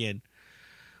over again.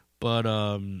 But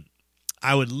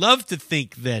I would love to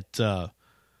think that I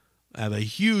have a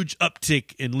huge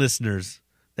uptick in listeners.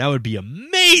 That would be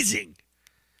amazing.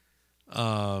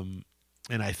 And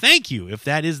I thank you if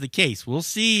that is the case. We'll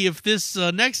see if this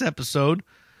next episode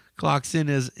clocks in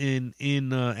as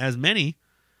many.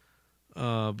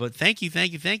 But thank you.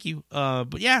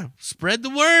 But yeah, spread the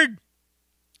word.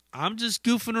 I'm just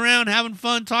goofing around, having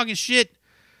fun, talking shit.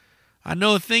 I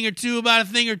know a thing or two about a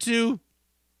thing or two.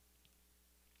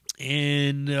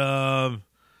 And,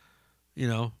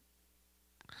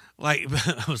 like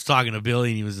I was talking to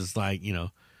Billy and he was just like,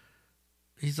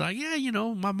 he's like, yeah,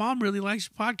 my mom really likes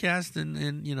your podcast.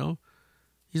 And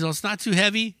he's all, it's not too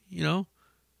heavy,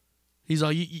 He's all,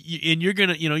 and you're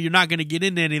gonna, you're not gonna get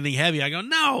into anything heavy. I go,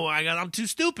 no, I'm too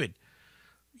stupid.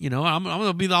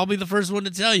 I'll be the first one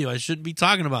to tell you I shouldn't be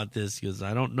talking about this because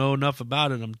I don't know enough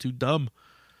about it. I'm too dumb.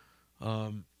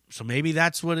 So maybe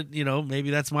that's what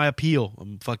maybe that's my appeal.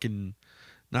 I'm fucking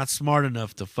not smart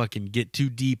enough to fucking get too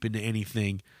deep into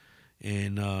anything,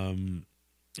 and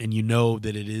that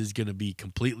it is gonna be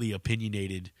completely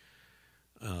opinionated,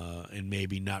 and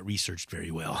maybe not researched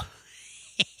very well.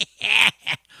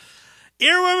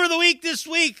 Earworm of the week this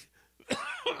week.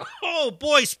 Oh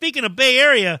boy, speaking of Bay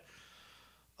Area,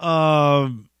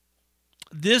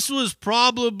 this was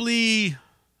probably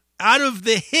out of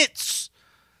the hits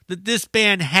that this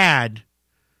band had.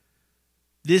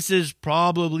 This is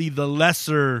probably the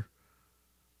lesser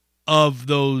of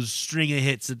those string of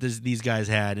hits that these guys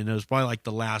had, and it was probably like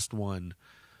the last one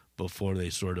before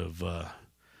they sort of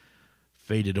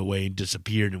faded away and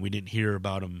disappeared, and we didn't hear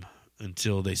about them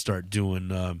until they start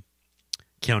doing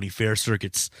county fair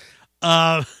circuits.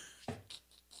 But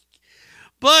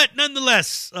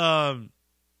nonetheless,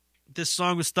 this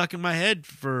song was stuck in my head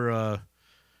for a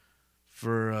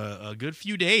good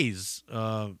few days,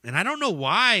 and I don't know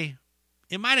why.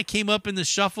 It might have came up in the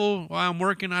shuffle while I'm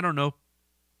working. I don't know.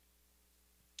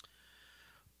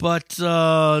 But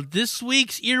this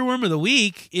week's Earworm of the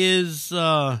Week is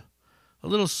a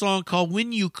little song called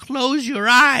 "When You Close Your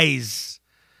Eyes"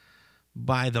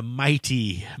 by the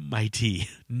mighty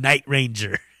Night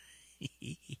Ranger.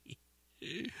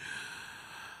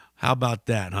 How about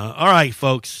that, huh? All right,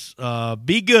 folks.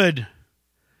 Be good.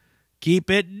 Keep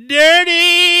it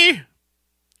dirty.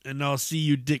 And I'll see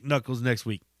you Dick Knuckles next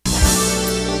week.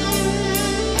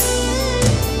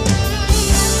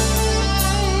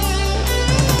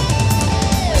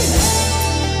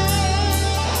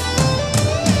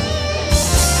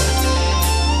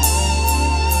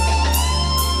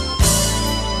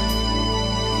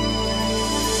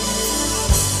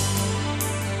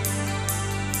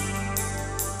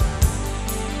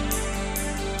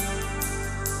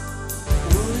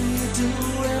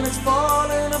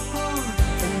 Falling apart,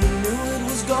 and you knew it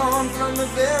was gone from the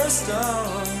very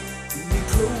start. You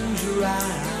close your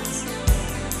eyes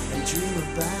and dream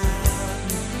about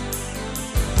me.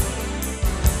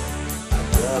 I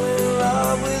fell in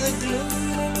love with a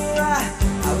gleam in your eye.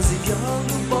 I was a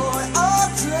younger boy, all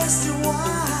dressed in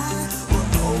white. We're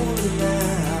older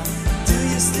now. Do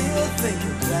you still think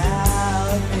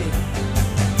about me?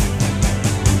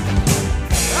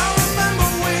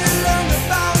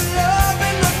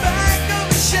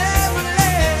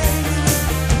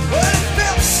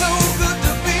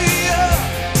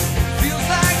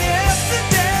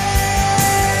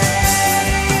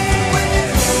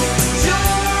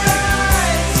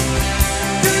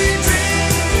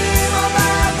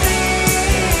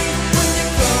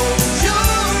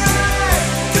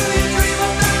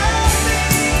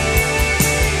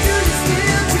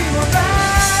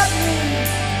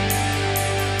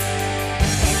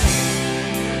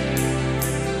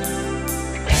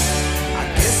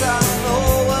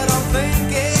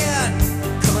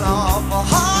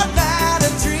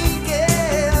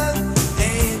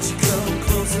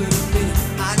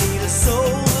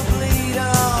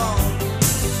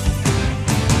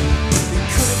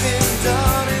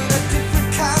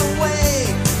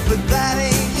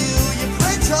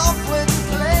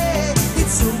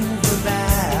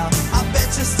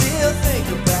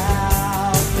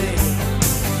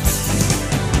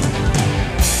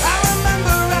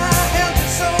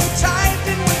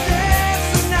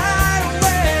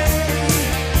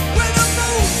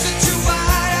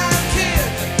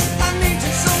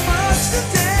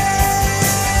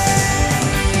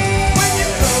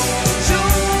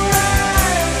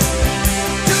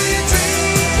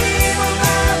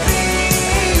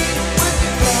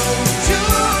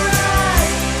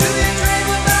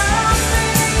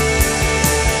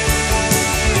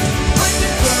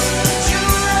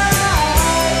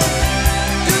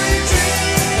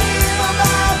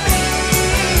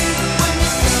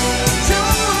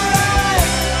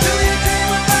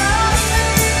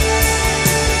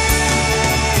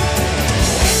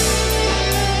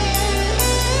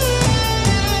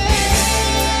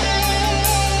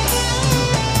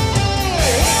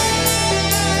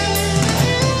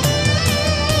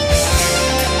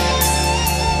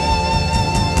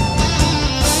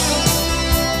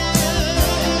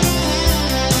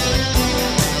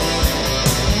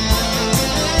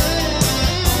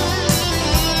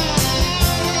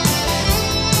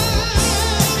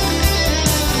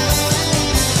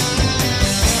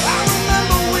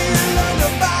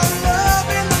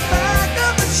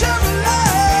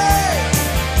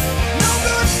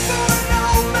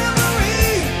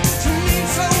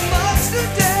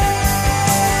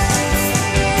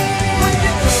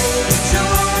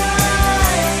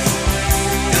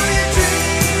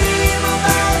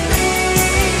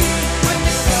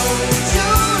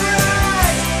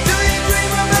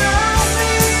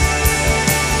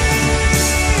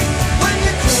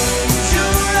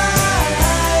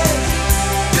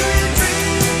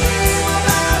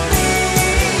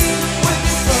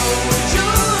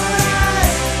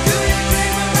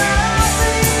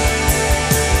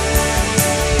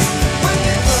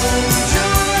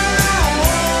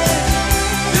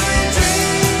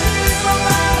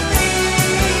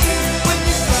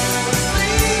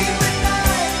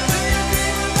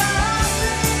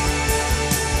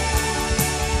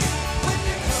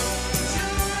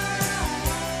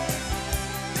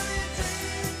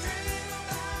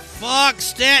 fuck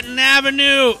Staten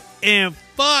Avenue, and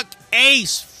fuck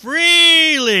Ace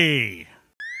Frehley.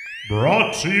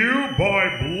 Brought to you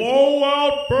by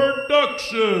Blowout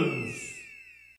Productions.